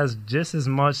Belichick has just as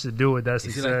much to do with that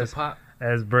Is he like the success pop?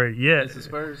 as Brady. Yeah. It's the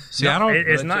Spurs. See, I don't.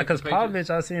 It's Belichick not because the Patriots?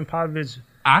 Popovich. I've seen Popovich.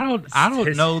 I don't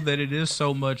his- know that it is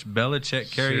so much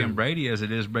Belichick carrying Shoot. Brady as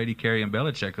it is Brady carrying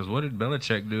Belichick. Because what did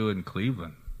Belichick do in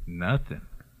Cleveland? Nothing.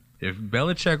 If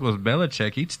Belichick was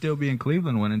Belichick, he'd still be in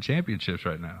Cleveland winning championships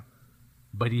right now.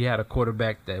 But he had a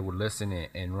quarterback that would listen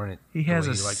and run it. He the has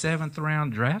way a he liked it. 7th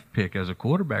round draft pick as a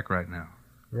quarterback right now,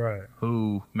 Right.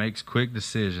 who makes quick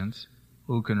decisions,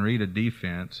 who can read a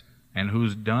defense, and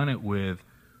who's done it with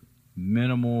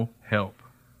minimal help.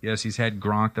 Yes, he's had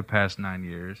Gronk the past 9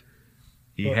 years.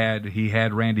 He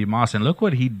had Randy Moss, and look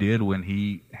what he did when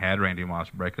he had Randy Moss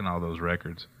breaking all those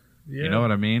records. Yeah. You know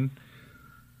what I mean?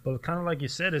 But kind of like you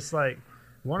said, it's like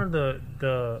one of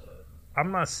the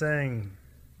I'm not saying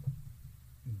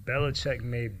Belichick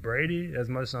made Brady as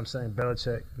much as I'm saying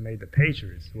Belichick made the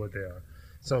Patriots what they are.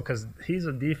 So, because he's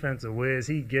a defensive whiz,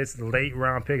 he gets the late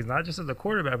round picks, not just at the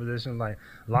quarterback position, like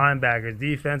linebackers,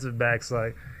 defensive backs.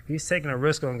 Like, he's taking a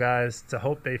risk on guys to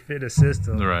hope they fit his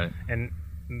system. Right. And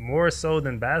more so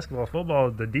than basketball, football,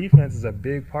 the defense is a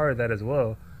big part of that as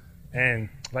well. And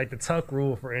like the Tuck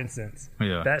rule, for instance,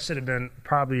 that should have been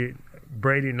probably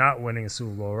Brady not winning a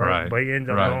Super Bowl, right? But he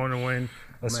ended up going to win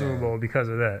a Super Bowl because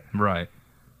of that. Right.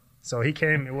 So he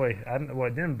came.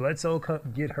 Didn't Bledsoe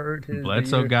get hurt?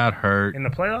 Bledsoe got hurt in the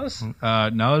playoffs.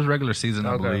 No, it was regular season,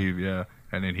 I believe. Yeah,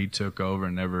 and then he took over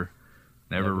and never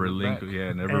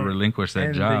relinquished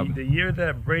that job. The year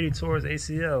that Brady tore his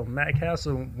ACL, Matt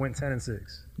Castle went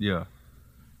 10-6. Yeah.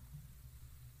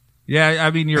 Yeah, I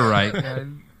mean you're right.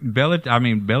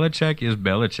 Belichick is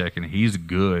Belichick, and he's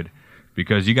good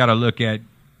because you got to look at,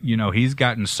 he's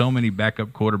gotten so many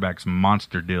backup quarterbacks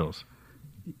monster deals.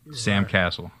 Sam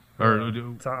Castle.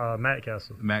 Matt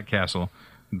Castle. Matt Castle.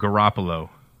 Garoppolo.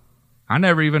 I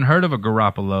never even heard of a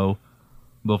Garoppolo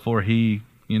before he,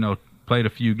 played a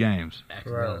few games.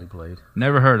 Accidentally played.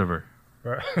 Never heard of her.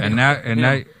 Right. And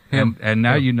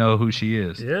now you know who she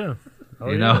is. Yeah.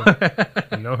 You know?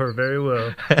 You know her very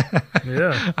well.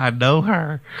 Yeah. I know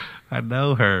her.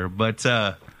 But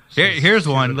here's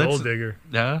one. Gold digger.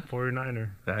 49er.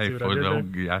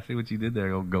 Hey, I see what you did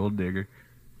there, old gold digger.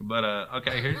 But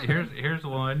okay, here's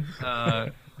one.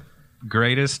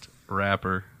 Greatest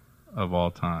rapper of all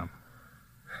time.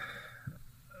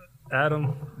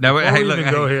 Adam. Now,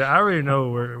 go here. I already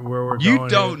know where we're going. You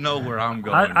don't know where I'm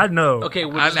going. I know. Okay,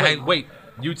 wait.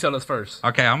 You tell us first.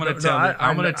 Okay, I'm gonna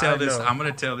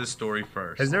tell this story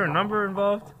first. Is there a number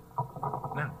involved?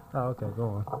 No. Oh, okay, go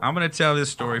on. I'm gonna tell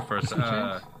this story first. 2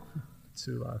 live.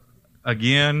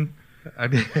 Again.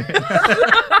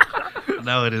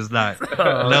 No, it is not.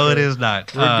 Oh, no, it is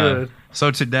not. We're good.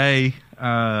 So today,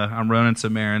 I'm running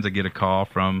some errands. I get a call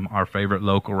from our favorite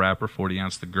local rapper, 40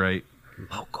 Ounce the Great.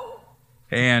 Local.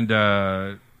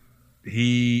 And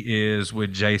he is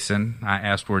with Jason. I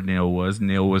asked where Neil was.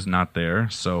 Neil was not there,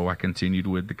 so I continued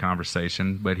with the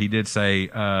conversation. But he did say,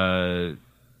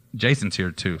 Jason's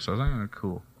here too. So I was like, oh,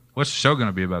 cool. What's the show going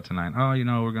to be about tonight? Oh,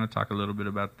 we're going to talk a little bit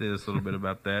about this, a little bit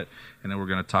about that. And then we're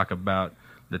going to talk about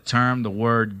the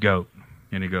word GOAT.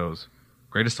 And he goes,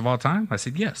 greatest of all time? I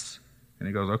said, yes. And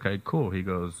he goes, okay, cool. He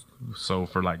goes, so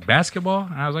for like basketball?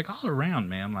 And I was like, all around,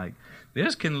 man. Like,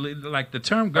 this can, like the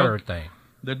term GOAT. Everything.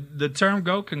 The term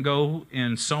GOAT can go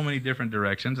in so many different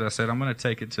directions. I said, I'm going to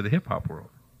take it to the hip-hop world.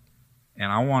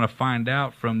 And I want to find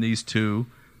out from these two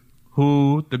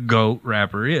who the GOAT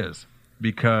rapper is.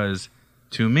 Because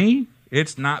to me,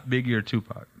 it's not Biggie or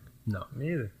Tupac. No.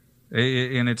 Neither.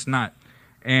 And it's not.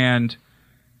 And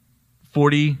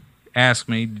 40 asked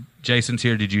me, Jason's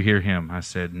here, did you hear him? I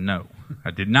said, no, I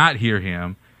did not hear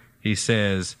him. He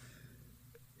says,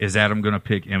 is Adam going to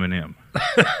pick Eminem?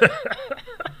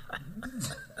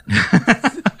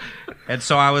 And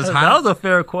so I was that was a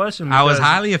fair question. I was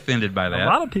highly offended by that. A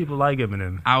lot of people like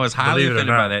Eminem. I was highly offended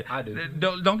by that. I do.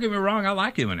 Don't get me wrong, I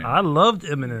like Eminem. I loved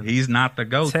Eminem. He's not the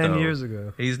GOAT, 10 though. years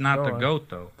ago. He's not the GOAT,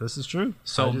 though. This is true.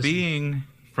 So being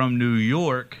from New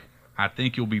York, I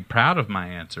think you'll be proud of my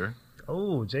answer.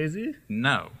 Oh, Jay-Z?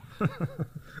 No.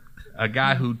 A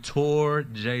guy who tore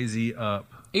Jay-Z up.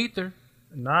 Ether.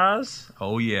 Nas?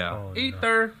 Oh, yeah. Oh,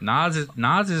 Ether. No.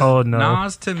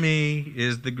 Nas to me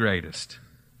is the greatest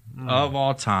of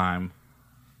all time.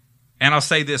 And I'll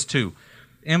say this too.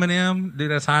 Eminem, dude,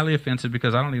 that's highly offensive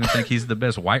because I don't even think he's the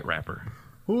best white rapper.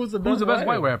 Who's the best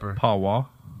white rapper? Paul Wall.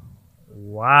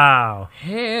 Wow.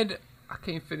 Head. I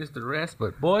can't finish the rest,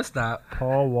 but boy, stop.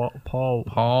 Paul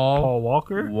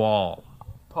Walker? Wall.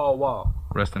 Paul Wall.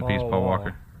 Rest in peace, Paul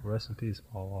Walker. Rest in peace,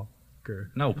 Paul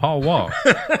Walker. No, Paul Wall.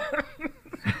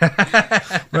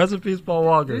 Rest in peace, Paul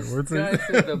Walker. This guy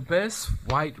said the best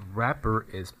white rapper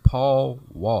is Paul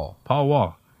Wall. Paul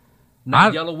Wall.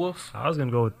 Not Yellow Wolf. I was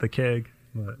gonna go with the Keg.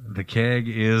 But The Keg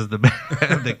is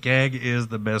the Keg is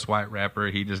the best white rapper.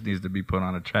 He just needs to be put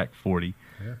on a track 40.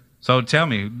 Yeah. So tell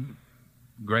me,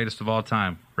 greatest of all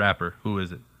time rapper, who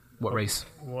is it? What race?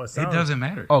 Well, It doesn't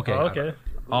matter. Okay. okay.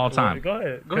 All time. Go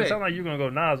ahead. Go ahead. It sounds like you're gonna go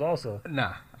Nas also.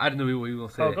 Nah, I didn't know what you were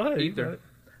gonna say. Oh, go ahead. Ether.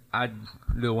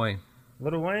 Lil Wayne.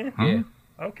 Lil Wayne? Yeah.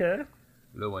 Okay.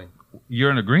 Lil Wayne.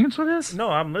 You're in agreement with this? No,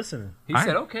 I'm listening. He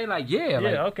said, okay, like, yeah.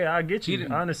 Like, Okay, I get you.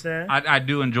 didn't- I understand. I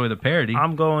do enjoy the parody.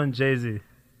 I'm going Jay-Z.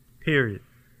 Period.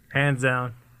 Hands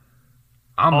down.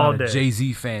 I'm all not a day.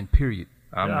 Jay-Z fan, period.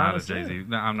 I'm Yeah, I not a understand. Jay-Z.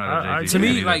 No, I'm not I- a Jay-Z. To fan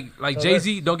me, either. like So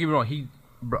Jay-Z, don't get me wrong, he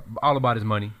all about his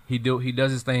money. He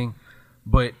does his thing,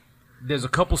 but there's a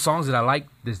couple songs that I like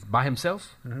that's by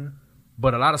himself. Mm-hmm.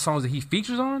 But a lot of songs that he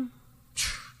features on,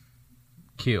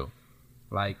 kill.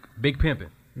 Like Big Pimpin'.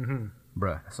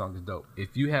 Bruh, that song is dope. If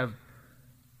you have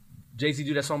Jay-Z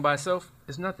do that song by himself,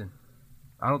 it's nothing.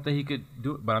 I don't think he could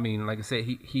do it. But I mean, like I said,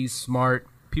 he's smart.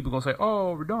 People gonna say,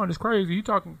 "Oh, Radon is crazy. You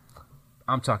talking?"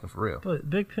 I'm talking for real. But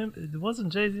Big Pimp,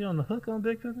 wasn't Jay-Z on the hook on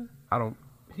Big Pimp? I don't.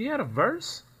 He had a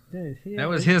verse, That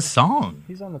was his song.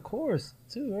 He's on the chorus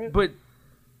too, right? but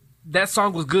that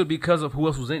song was good because of who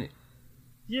else was in it.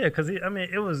 Yeah, because it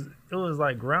was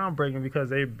like groundbreaking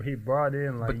because he brought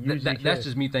in like. But that's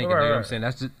just me thinking. You know what I'm saying?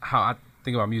 That's just how I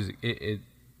think about music.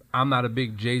 I'm not a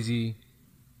big Jay-Z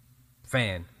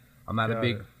fan. I'm not a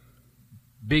big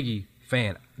Biggie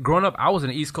fan. Growing up, I was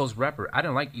an East Coast rapper. I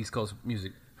didn't like East Coast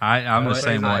music. I'm the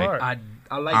same way. I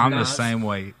like. I'm Nas. the same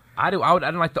way. I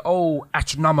didn't like the old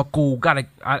astronomical.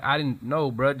 I didn't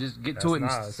know, bro. Just get to it and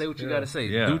Nas. say what you gotta say.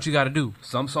 Yeah. Do what you gotta do.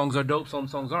 Some songs are dope. Some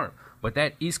songs aren't. But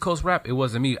that East Coast rap, it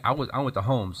wasn't me. I went to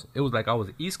Holmes. It was like I was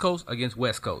East Coast against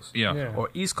West Coast. Yeah. Or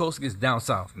East Coast against down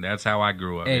south. That's how I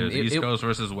grew up. And It was East Coast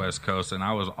versus West Coast, and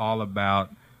I was all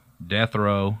about Death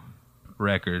Row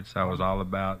Records. I was all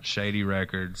about Shady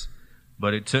Records,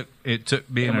 but it took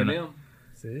being Eminem.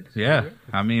 See? yeah.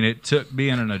 I mean, it took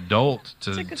being an adult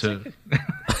to.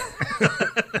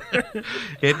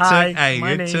 It Hi, took. Hey,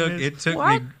 my it name took. is- It took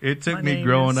What? me. It took My me name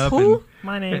growing is up. who?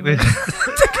 My name is.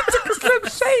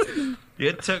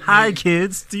 It took. Hi, me,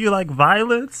 kids. Do you like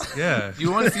violets? Yeah.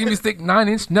 You want to see me stick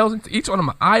 9-inch nails into each one of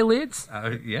my eyelids?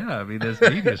 Yeah. I mean, that's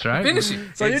genius, right? Finish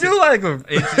it. So you do like him.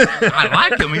 I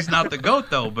like him. He's not the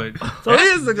GOAT though, but So he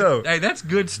is the GOAT. hey, that's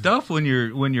good stuff when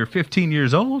you're 15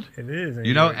 years old. It is. And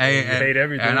You know, you hate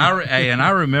everything. And I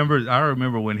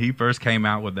remember when he first came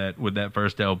out with that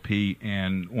first LP,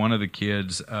 and one of the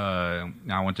kids, I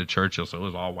went to Churchill, so it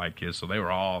was all white kids, so they were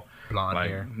all Blonde like,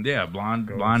 hair. yeah,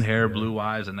 blonde hair, blue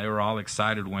eyes, and they were all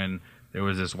excited when there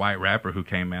was this white rapper who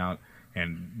came out,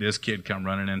 and this kid come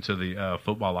running into the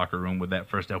football locker room with that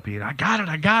first LP, and I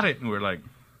got it, and we're like,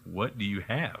 what do you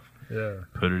have? Yeah.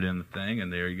 Put it in the thing,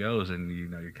 and there he goes, and you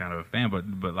know you're kind of a fan.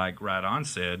 But like Right On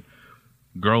said,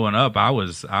 growing up, I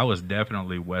was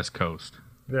definitely West Coast.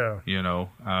 Yeah. You know,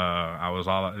 I was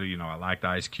all, you know, I liked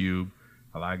Ice Cube,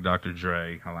 I liked Dr.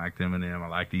 Dre, I liked Eminem, I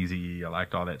liked Eazy-E, I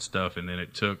liked all that stuff, and then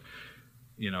it took,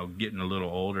 you know, getting a little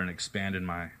older and expanding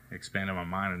my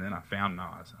mind, and then I found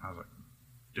Nas. I was like,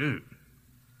 dude,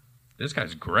 this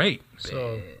guy's great.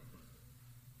 So,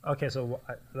 okay, so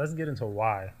let's get into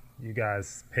why you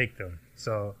guys picked him.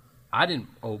 So, I didn't.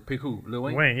 Oh, pick who? Lil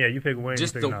Wayne. Wayne, yeah, you pick Wayne.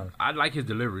 Just you pick the. Nas. I like his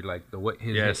delivery, like the way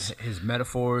Yes. his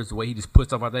metaphors, the way he just puts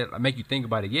stuff out there, like, make you think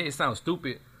about it. Yeah, it sounds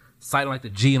stupid, citing like the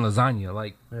G in lasagna.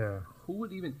 Like, Yeah. who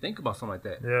would even think about something like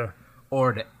that? Yeah.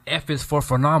 Or the F is for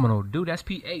phenomenal, dude. That's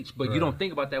PH, but you don't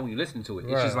think about that when you listen to it.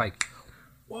 It's just Right. like,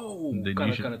 whoa, Then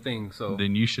kind you of should- thing. So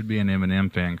Then you should be an Eminem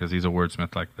fan because he's a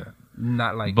wordsmith like that.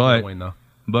 not like But- Lil Wayne though.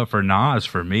 But for Nas,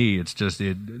 for me, it's just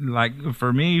like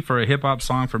for me, for a hip hop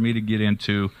song, for me to get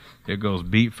into, it goes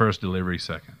beat first, delivery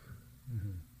second,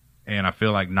 and I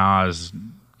feel like Nas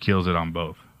kills it on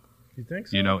both. You think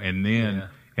so? You know, and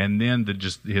then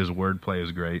just his wordplay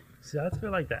is great. See, I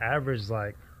feel like the average,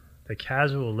 like, the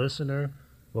casual listener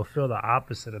will feel the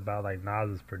opposite about, like,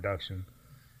 Nas's production.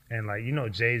 And, like, you know,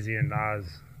 Jay-Z and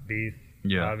Nas beef,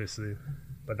 Yeah. obviously.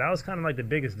 But that was kind of, like, the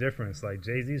biggest difference. Like,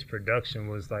 Jay-Z's production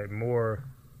was, like, more,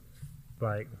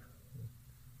 like,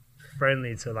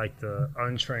 friendly to, like, the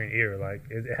untrained ear. Like,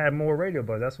 it had more radio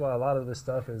buzz. That's why a lot of this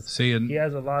stuff is... See, and He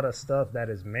has a lot of stuff that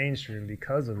is mainstream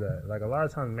because of that. Like, a lot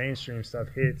of times mainstream stuff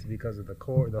hits because of the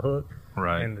chord, the hook,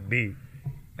 right, and the beat.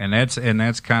 and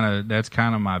that's kind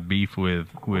of my beef with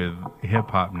hip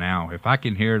hop now. If I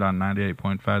can hear it on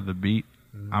 98.5 the beat,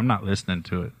 I'm not listening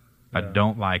to it. I Yeah.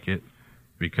 don't like it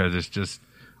because it's just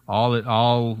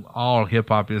all hip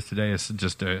hop is today is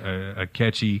just a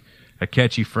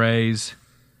catchy phrase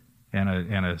and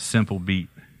a simple beat.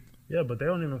 Yeah, but they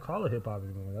don't even call it hip hop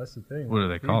anymore. That's the thing. What do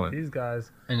they call it? These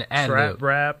guys, And the ad trap lib.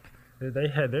 rap.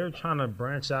 They're trying to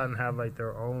branch out and have like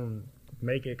their own,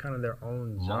 make it kind of their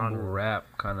own Mumble genre. rap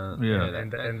kind of. Yeah.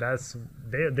 And that's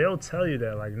they'll tell you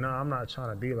that, like, no, I'm not trying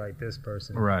to be like this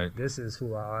person. Right. This is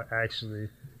who I actually.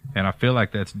 And I feel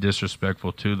like that's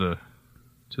disrespectful to the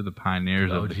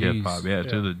pioneers of the OGs. hip hop. Yeah,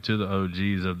 to the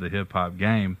OGs of the hip hop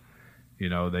game. You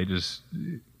know, they just,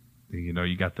 you know,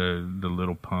 you got the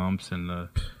little pumps and the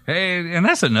hey, and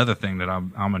that's another thing that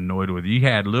I'm annoyed with. You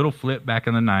had Little Flip back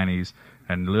in the '90s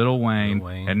and Lil Wayne,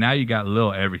 and now you got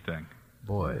Lil Everything.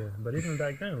 Boy. Yeah. But even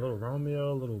back then, Little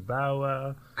Romeo, Little Bow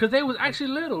Wow, Because they was actually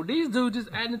little. These dudes just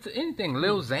adding to anything.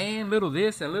 Lil Xan, little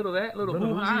this and little that. Little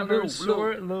Little Uzi, Uzi little Vert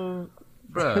short, Little.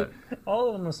 Bruh. All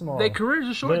of them are small. Their careers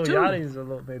are short Lil too. Yachty's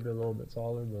maybe a little bit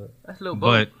taller, but That's little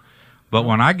But But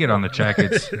when I get on the track,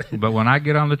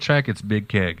 it's Big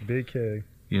Keg. Big Keg.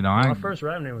 You know, My first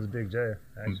rap name was Big J.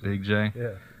 Actually. Big J. Yeah.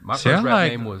 My See, first I rap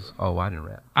like- name was I didn't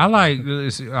rap. I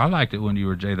liked it when you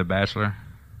were Jay the Bachelor.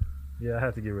 Yeah, I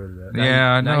had to get rid of that.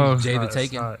 Yeah, I now know. you Jay the It's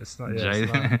Taken. not, it's not, yeah, Jay-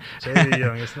 it's not. Jay the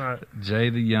Young. It's not Jay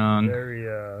the Young. very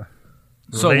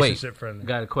So wait, relationship I friendly.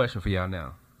 got a question for y'all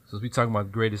now. Since we talking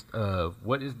about greatest,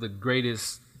 what is the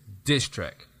greatest diss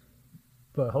track?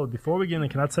 But hold, before we get in,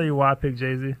 can I tell you why I picked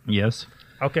Jay-Z? Yes.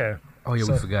 Okay. Oh yeah,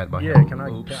 So- we forgot about Yeah, him. can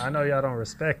I know y'all don't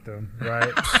respect him,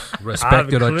 right?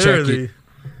 Respect it or check it.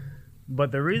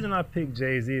 But the reason I picked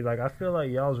Jay-Z, like I feel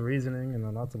like y'all's reasoning,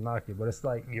 and not to knock it, but it's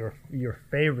like your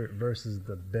favorite versus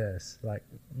the best. Like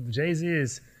Jay-Z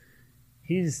is,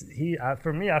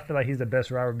 for me, I feel like he's the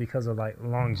best rapper because of like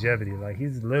longevity. Like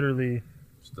he's literally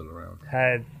Still around.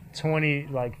 had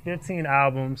 15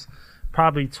 albums,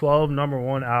 probably 12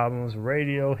 #1 albums,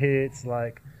 radio hits.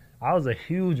 Like I was a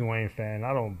huge Wayne fan.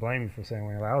 I don't blame you for saying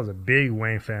Wayne. Like I was a big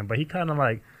Wayne fan, but he kind of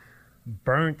like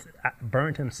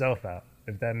burnt himself out,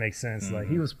 if that makes sense. Like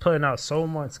he was putting out so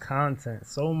much content.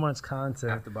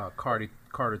 After about Carter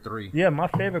 3. Yeah, my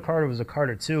favorite Carter was a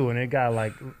Carter 2, and it got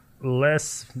like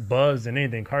less buzz than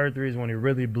anything. Carter 3 is when he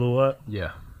really blew up.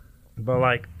 Yeah. But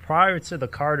like prior to the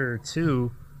Carter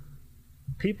 2,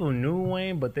 people knew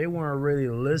Wayne, but they weren't really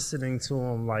listening to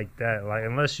him like that. Like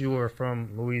unless you were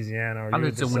from Louisiana or I you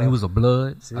listened to were when he was a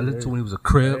Blood. See, I listened to hey. when he was a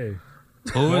Crip. Hey,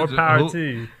 Who more was- power who- to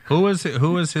you. Who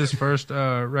was his first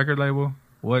record label?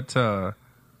 What?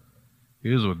 He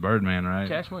was with Birdman, right?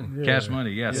 Cash Money. Yeah. Cash Money.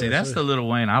 Yeah. See, Yeah, that's sure. the Lil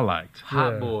Wayne I liked.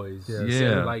 Hot Yeah. Boys. Yeah.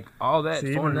 Yeah. Like all that.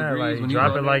 See, 400 even that, degrees like when he drop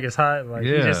was it on like there. it's hot. Like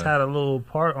he Yeah. just had a little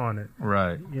part on it.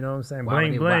 Right. You know what I'm saying? Why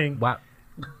Bling would bling. Why,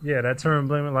 Yeah, that term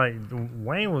bling. Like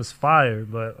Wayne was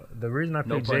fired, but the reason I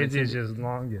No picked pun Jay Z is intended. just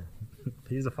long. Yeah.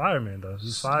 He's a fireman though.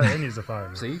 He's fired and he's a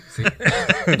fireman. see?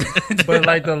 But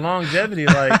like the longevity,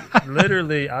 like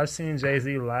literally, I've seen Jay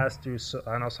Z last through.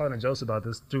 And I was talking to Joseph about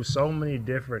this, through so many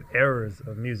different eras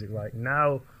of music. Like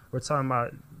now we're talking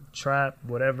about trap,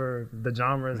 whatever the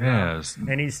genre is now, Yes.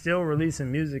 and he's still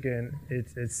releasing music, and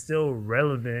it's still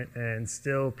relevant, and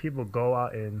still people go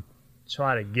out and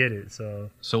try to get it. So,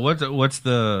 So what's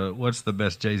the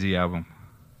best Jay-Z album?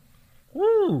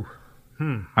 woo,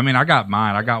 I mean, I got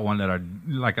mine. I got one that I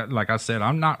like I said,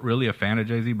 I'm not really a fan of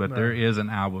Jay-Z, but No. there is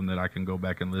an album that I can go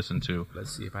back and listen to.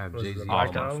 Let's see if I have Was it Jay-Z the on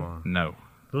Black my Album? phone. No.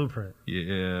 Blueprint.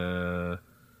 Yeah.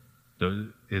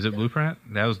 Is it Blueprint?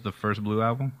 That was the first Blue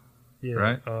album? Yeah.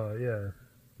 Right? Yeah.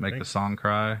 Make Think the song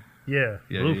cry. Yeah.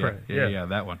 Yeah, Blueprint. yeah,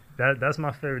 that one. That's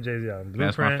my favorite Jay Z album.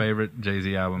 That's my Blueprint. favorite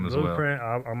Jay-Z album as well. Blueprint.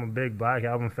 I'm a big Black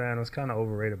Album fan. It's kind of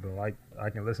overrated, but like I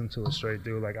can listen to it straight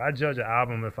through. Like I judge an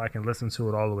album if I can listen to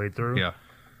it all the way through. Yeah.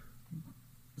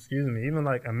 Excuse me. Even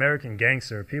like American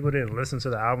Gangster, people didn't listen to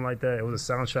the album like that. It was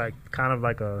a soundtrack, kind of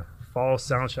like a false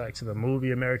soundtrack to the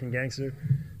movie American Gangster,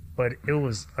 but it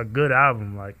was a good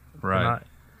album. Like Right. and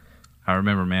I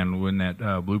remember, man, when that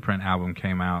Blueprint album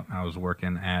came out, I was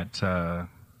working at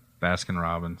Baskin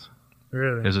Robbins.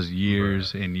 really. This was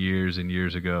years and years and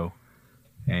years ago.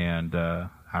 And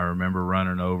I remember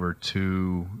running over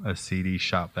to a CD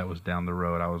shop that was down the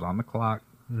road. I was on the clock.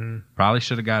 Mhm. Probably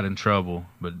should have got in trouble,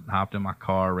 but hopped in my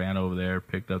car, ran over there,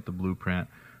 picked up the Blueprint,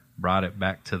 brought it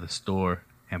back to the store,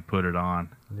 and put it on.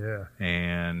 Yeah.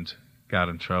 And got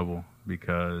in trouble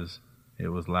because it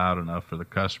was loud enough for the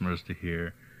customers to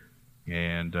hear.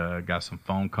 And got some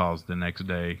phone calls the next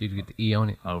day Did you get the E on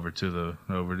it?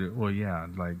 well, yeah,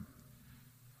 like,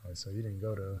 So you didn't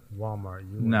go to Walmart.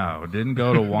 You no, didn't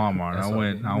go to Walmart. That's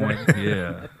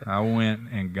I went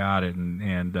and got it.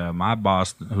 And my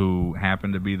boss, who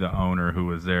happened to be the owner, who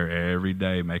was there every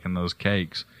day making those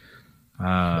cakes,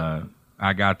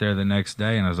 I got there the next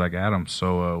day and I was like, Adam,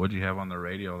 so what'd you have on the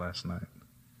radio last night?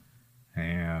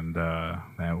 And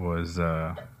that was,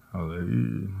 I was like,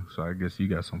 "Ew." So I guess you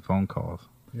got some phone calls.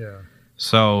 Yeah.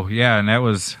 So, yeah, and that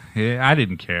was, I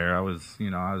didn't care. I was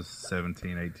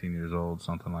 17, 18 years old,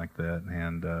 something like that.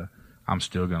 And I'm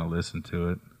still going to listen to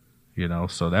it,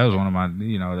 So that was one of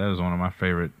my,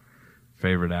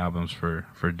 favorite albums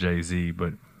for Jay-Z.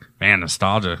 But, man,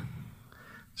 nostalgia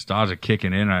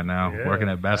kicking in right now, Yeah, working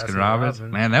at Baskin Baskin Robbins.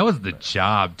 Robbins. Man, that was the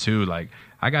job, too. Like,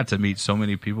 I got to meet so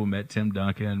many people, met Tim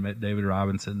Duncan, met David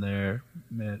Robinson there,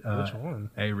 met Which one?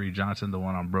 Avery Johnson, the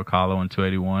one on Brook Hollow in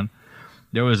 281.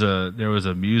 There was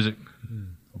a music.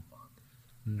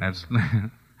 That's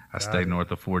I stay north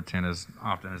of 410 as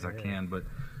often as I can, but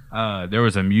there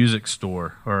was a music school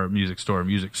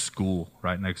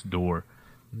right next door,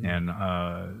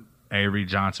 and Avery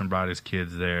Johnson brought his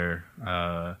kids there.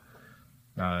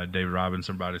 David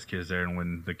Robinson brought his kids there, and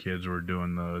when the kids were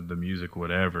doing the music,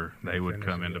 whatever, they would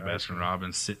come into Baskin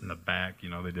Robbins, sit in the back. You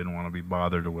know, they didn't want to be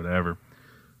bothered or whatever.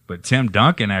 But Tim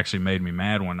Duncan actually made me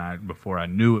mad one night before I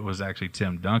knew it was actually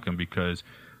Tim Duncan, because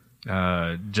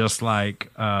just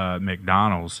like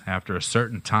McDonald's, after a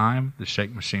certain time, the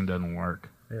shake machine doesn't work.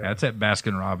 Yeah. That's at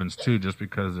Baskin Robbins too, just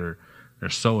because they're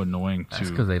so annoying to.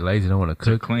 That's because they lazy, don't want to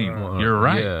cook. Clean. You're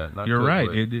right. Yeah, You're cook, right.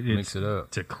 Mix it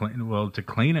up. To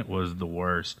clean it was the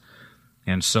worst.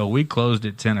 And so we closed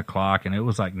at 10 o'clock, and it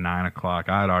was like 9 o'clock.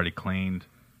 I had already cleaned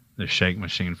the shake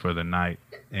machine for the night,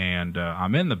 and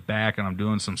I'm in the back, and I'm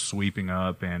doing some sweeping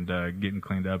up and getting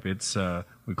cleaned up. It's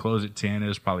we closed at 10. It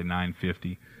was probably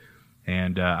 9:50,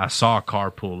 and I saw a car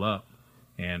pull up.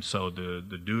 And so the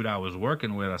dude I was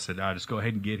working with, I said, just go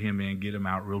ahead and get him in, get him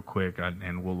out real quick,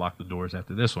 and we'll lock the doors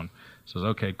after this one. So I was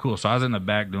okay, cool. So I was in the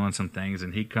back doing some things,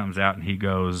 and he comes out and he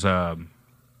goes,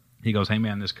 hey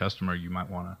man, this customer, you might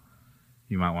want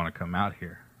to come out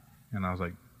here. And I was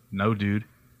like, no, dude,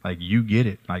 like you get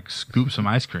it, like scoop some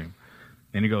ice cream.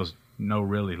 And he goes, no,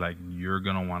 really, like you're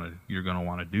gonna want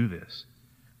to do this.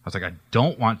 I was like, I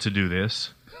don't want to do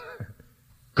this.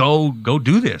 Go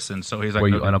do this. And so he's like, were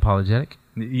you unapologetic?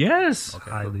 Yes. Okay.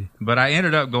 Highly. But I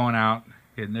ended up going out,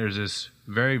 and there's this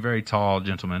very, very tall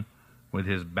gentleman with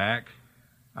his back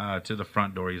to the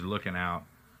front door. He's looking out.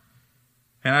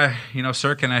 And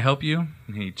sir, can I help you?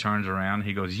 And he turns around.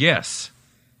 He goes, yes.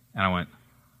 And I went,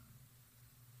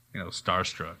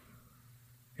 starstruck.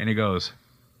 And he goes,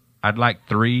 I'd like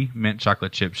 3 mint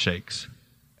chocolate chip shakes.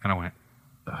 And I went,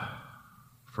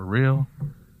 for real?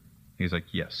 He's like,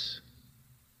 yes.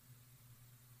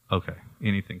 Okay,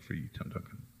 anything for you, Tim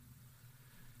Duncan.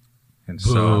 And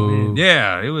so,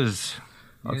 yeah, it was.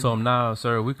 I told him, nah,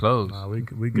 sir, we closed. Nah, we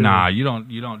good. Nah, you don't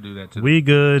do that to. We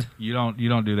good. You don't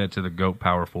do that to the GOAT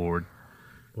power forward.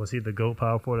 Was he the GOAT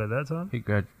power forward at that time?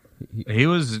 He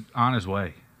was on his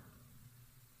way.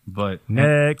 But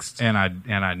next, and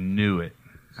I knew it.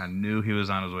 I knew he was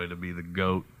on his way to be the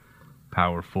GOAT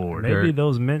power forward. Maybe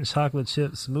those mint chocolate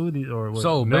chip smoothies or what?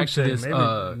 So back to this,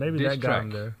 maybe that got him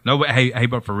there. No, but hey,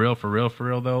 but for real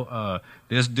though,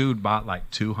 this dude bought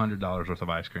like $200 worth of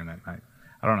ice cream that night.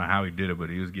 I don't know how he did it, but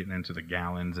he was getting into the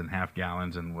gallons and half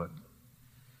gallons and what.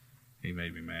 He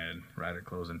made me mad right at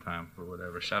closing time or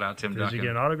whatever. Shout out Tim Duncan. Did you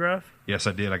get an autograph? Yes,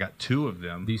 I did. I got 2 of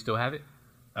them. Do you still have it?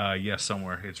 Yes,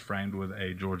 somewhere. It's framed with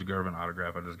a George Gervin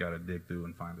autograph. I just got to dig through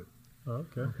and find it. Oh,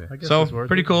 okay. I guess so it's worth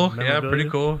pretty it. cool. Yeah, pretty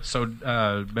cool. So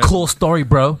cool story,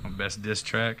 bro. Best diss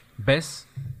track. Best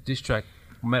diss track.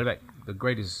 Matter of fact, the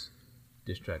greatest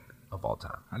diss track of all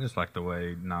time. I just like the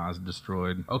way Nas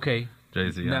destroyed. Okay.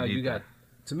 Jay-Z. Now you got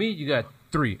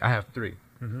 3. I have 3.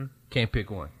 Mm-hmm. Can't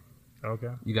pick one.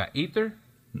 Okay. You got Ether.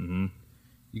 Mm-hmm.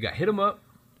 You got Hit 'Em Up.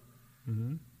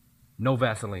 Mm-hmm. No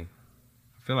Vaseline.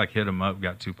 I feel like Hit 'Em Up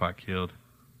got Tupac killed.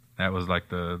 That was like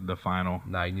the final.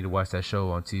 Nah, you need to watch that show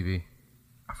on TV.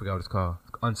 I forgot what it's called.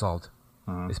 Unsolved.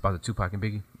 It's about the Tupac and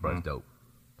Biggie. Bro, it's dope.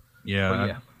 Yeah. But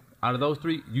yeah. Out of those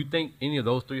 3, you think any of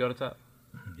those 3 are the top?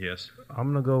 Yes.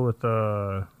 I'm gonna go with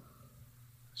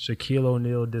Shaquille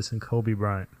O'Neal dissing Kobe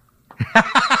Bryant.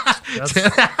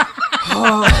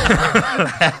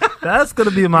 That's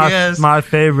gonna be my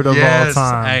favorite of all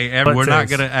time. Hey,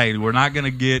 we're not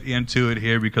gonna get into it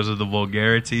here because of the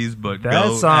vulgarities, but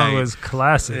that song was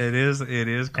classic. It is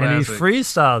classic. And he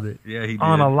freestyled it. Yeah, he did.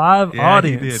 On a live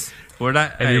audience. He did. We're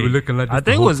not. And they were looking like this I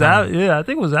think it was I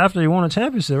think it was after he won a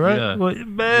championship, right? Yeah. Well,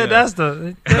 man, that's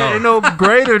there ain't no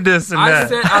greater diss than that. I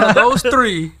said out of those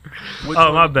 3.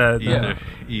 My bad.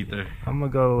 Either. I'm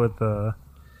gonna go with.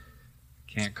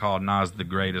 Can't call Nas the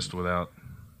greatest without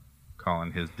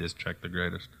calling his diss track the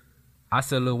greatest. I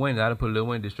said Lil Wayne. I done put Lil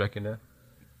Wayne diss track in there,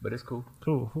 but it's cool.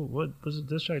 Cool. What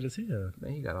diss track does he have?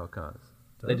 Man, he got all kinds.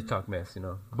 They just talk mess,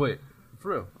 But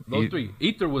for real, those 3.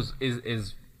 Ether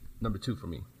is number 2 for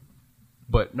me,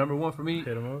 but number 1 for me.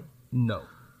 Hit 'Em Up.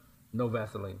 No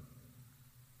Vaseline.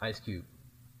 Ice Cube.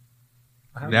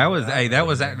 That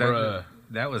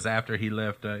was after he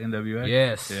left NWA.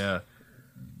 Yes. Yeah.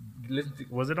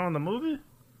 Was it on the movie?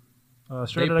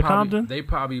 Straight Outta Compton. They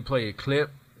probably play a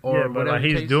clip or but whatever. like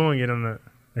he's doing it in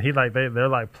the. He like they're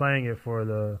like playing it for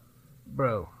the.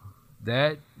 Bro,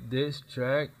 that diss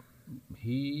track,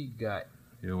 he got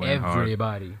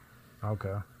everybody. Hard.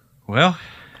 Okay. Well,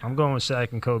 I'm going with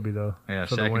Shaq and Kobe though. Yeah,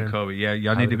 Shaq and Kobe. Yeah,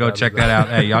 y'all need to go check that out.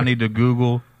 Hey, y'all need to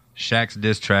Google Shaq's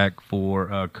diss track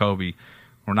for Kobe.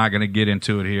 We're not going to get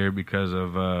into it here because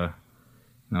of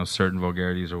certain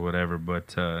vulgarities or whatever,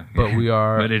 but we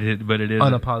are. But it is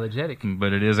unapologetic.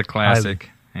 But it is a classic,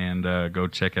 and go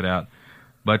check it out.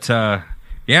 But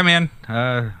yeah, man,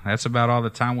 that's about all the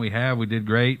time we have. We did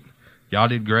great. Y'all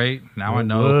did great. Now I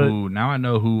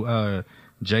know who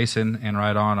Jason and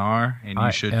Right On are, and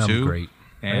you should too. Great.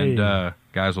 And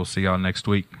guys, we'll see y'all next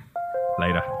week.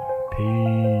 Later.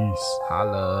 Peace.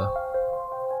 Holla.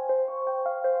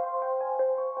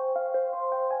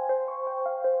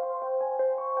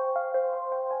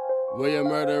 William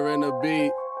Murder in the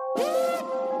beat.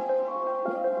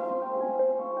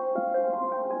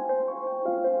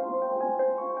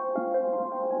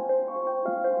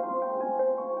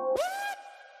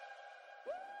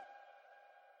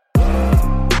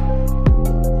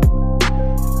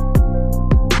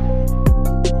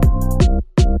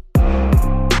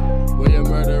 William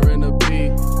Murder in the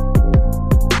beat.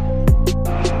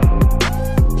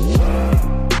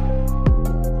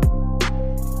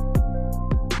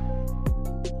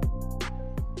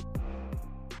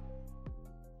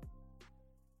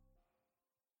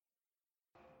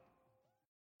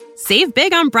 Save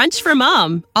big on brunch for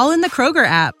mom, all in the Kroger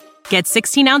app. Get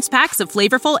 16-ounce packs of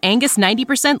flavorful Angus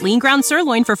 90% lean ground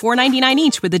sirloin for $4.99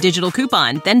 each with a digital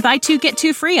coupon. Then buy 2, get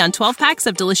 2 free on 12 packs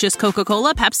of delicious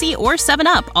Coca-Cola, Pepsi, or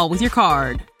 7-Up, all with your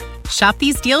card. Shop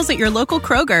these deals at your local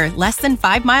Kroger, less than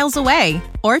 5 miles away.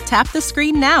 Or tap the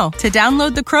screen now to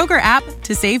download the Kroger app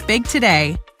to save big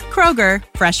today. Kroger,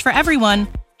 fresh for everyone.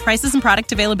 Prices and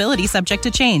product availability subject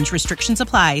to change. Restrictions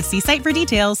apply. See site for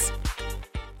details.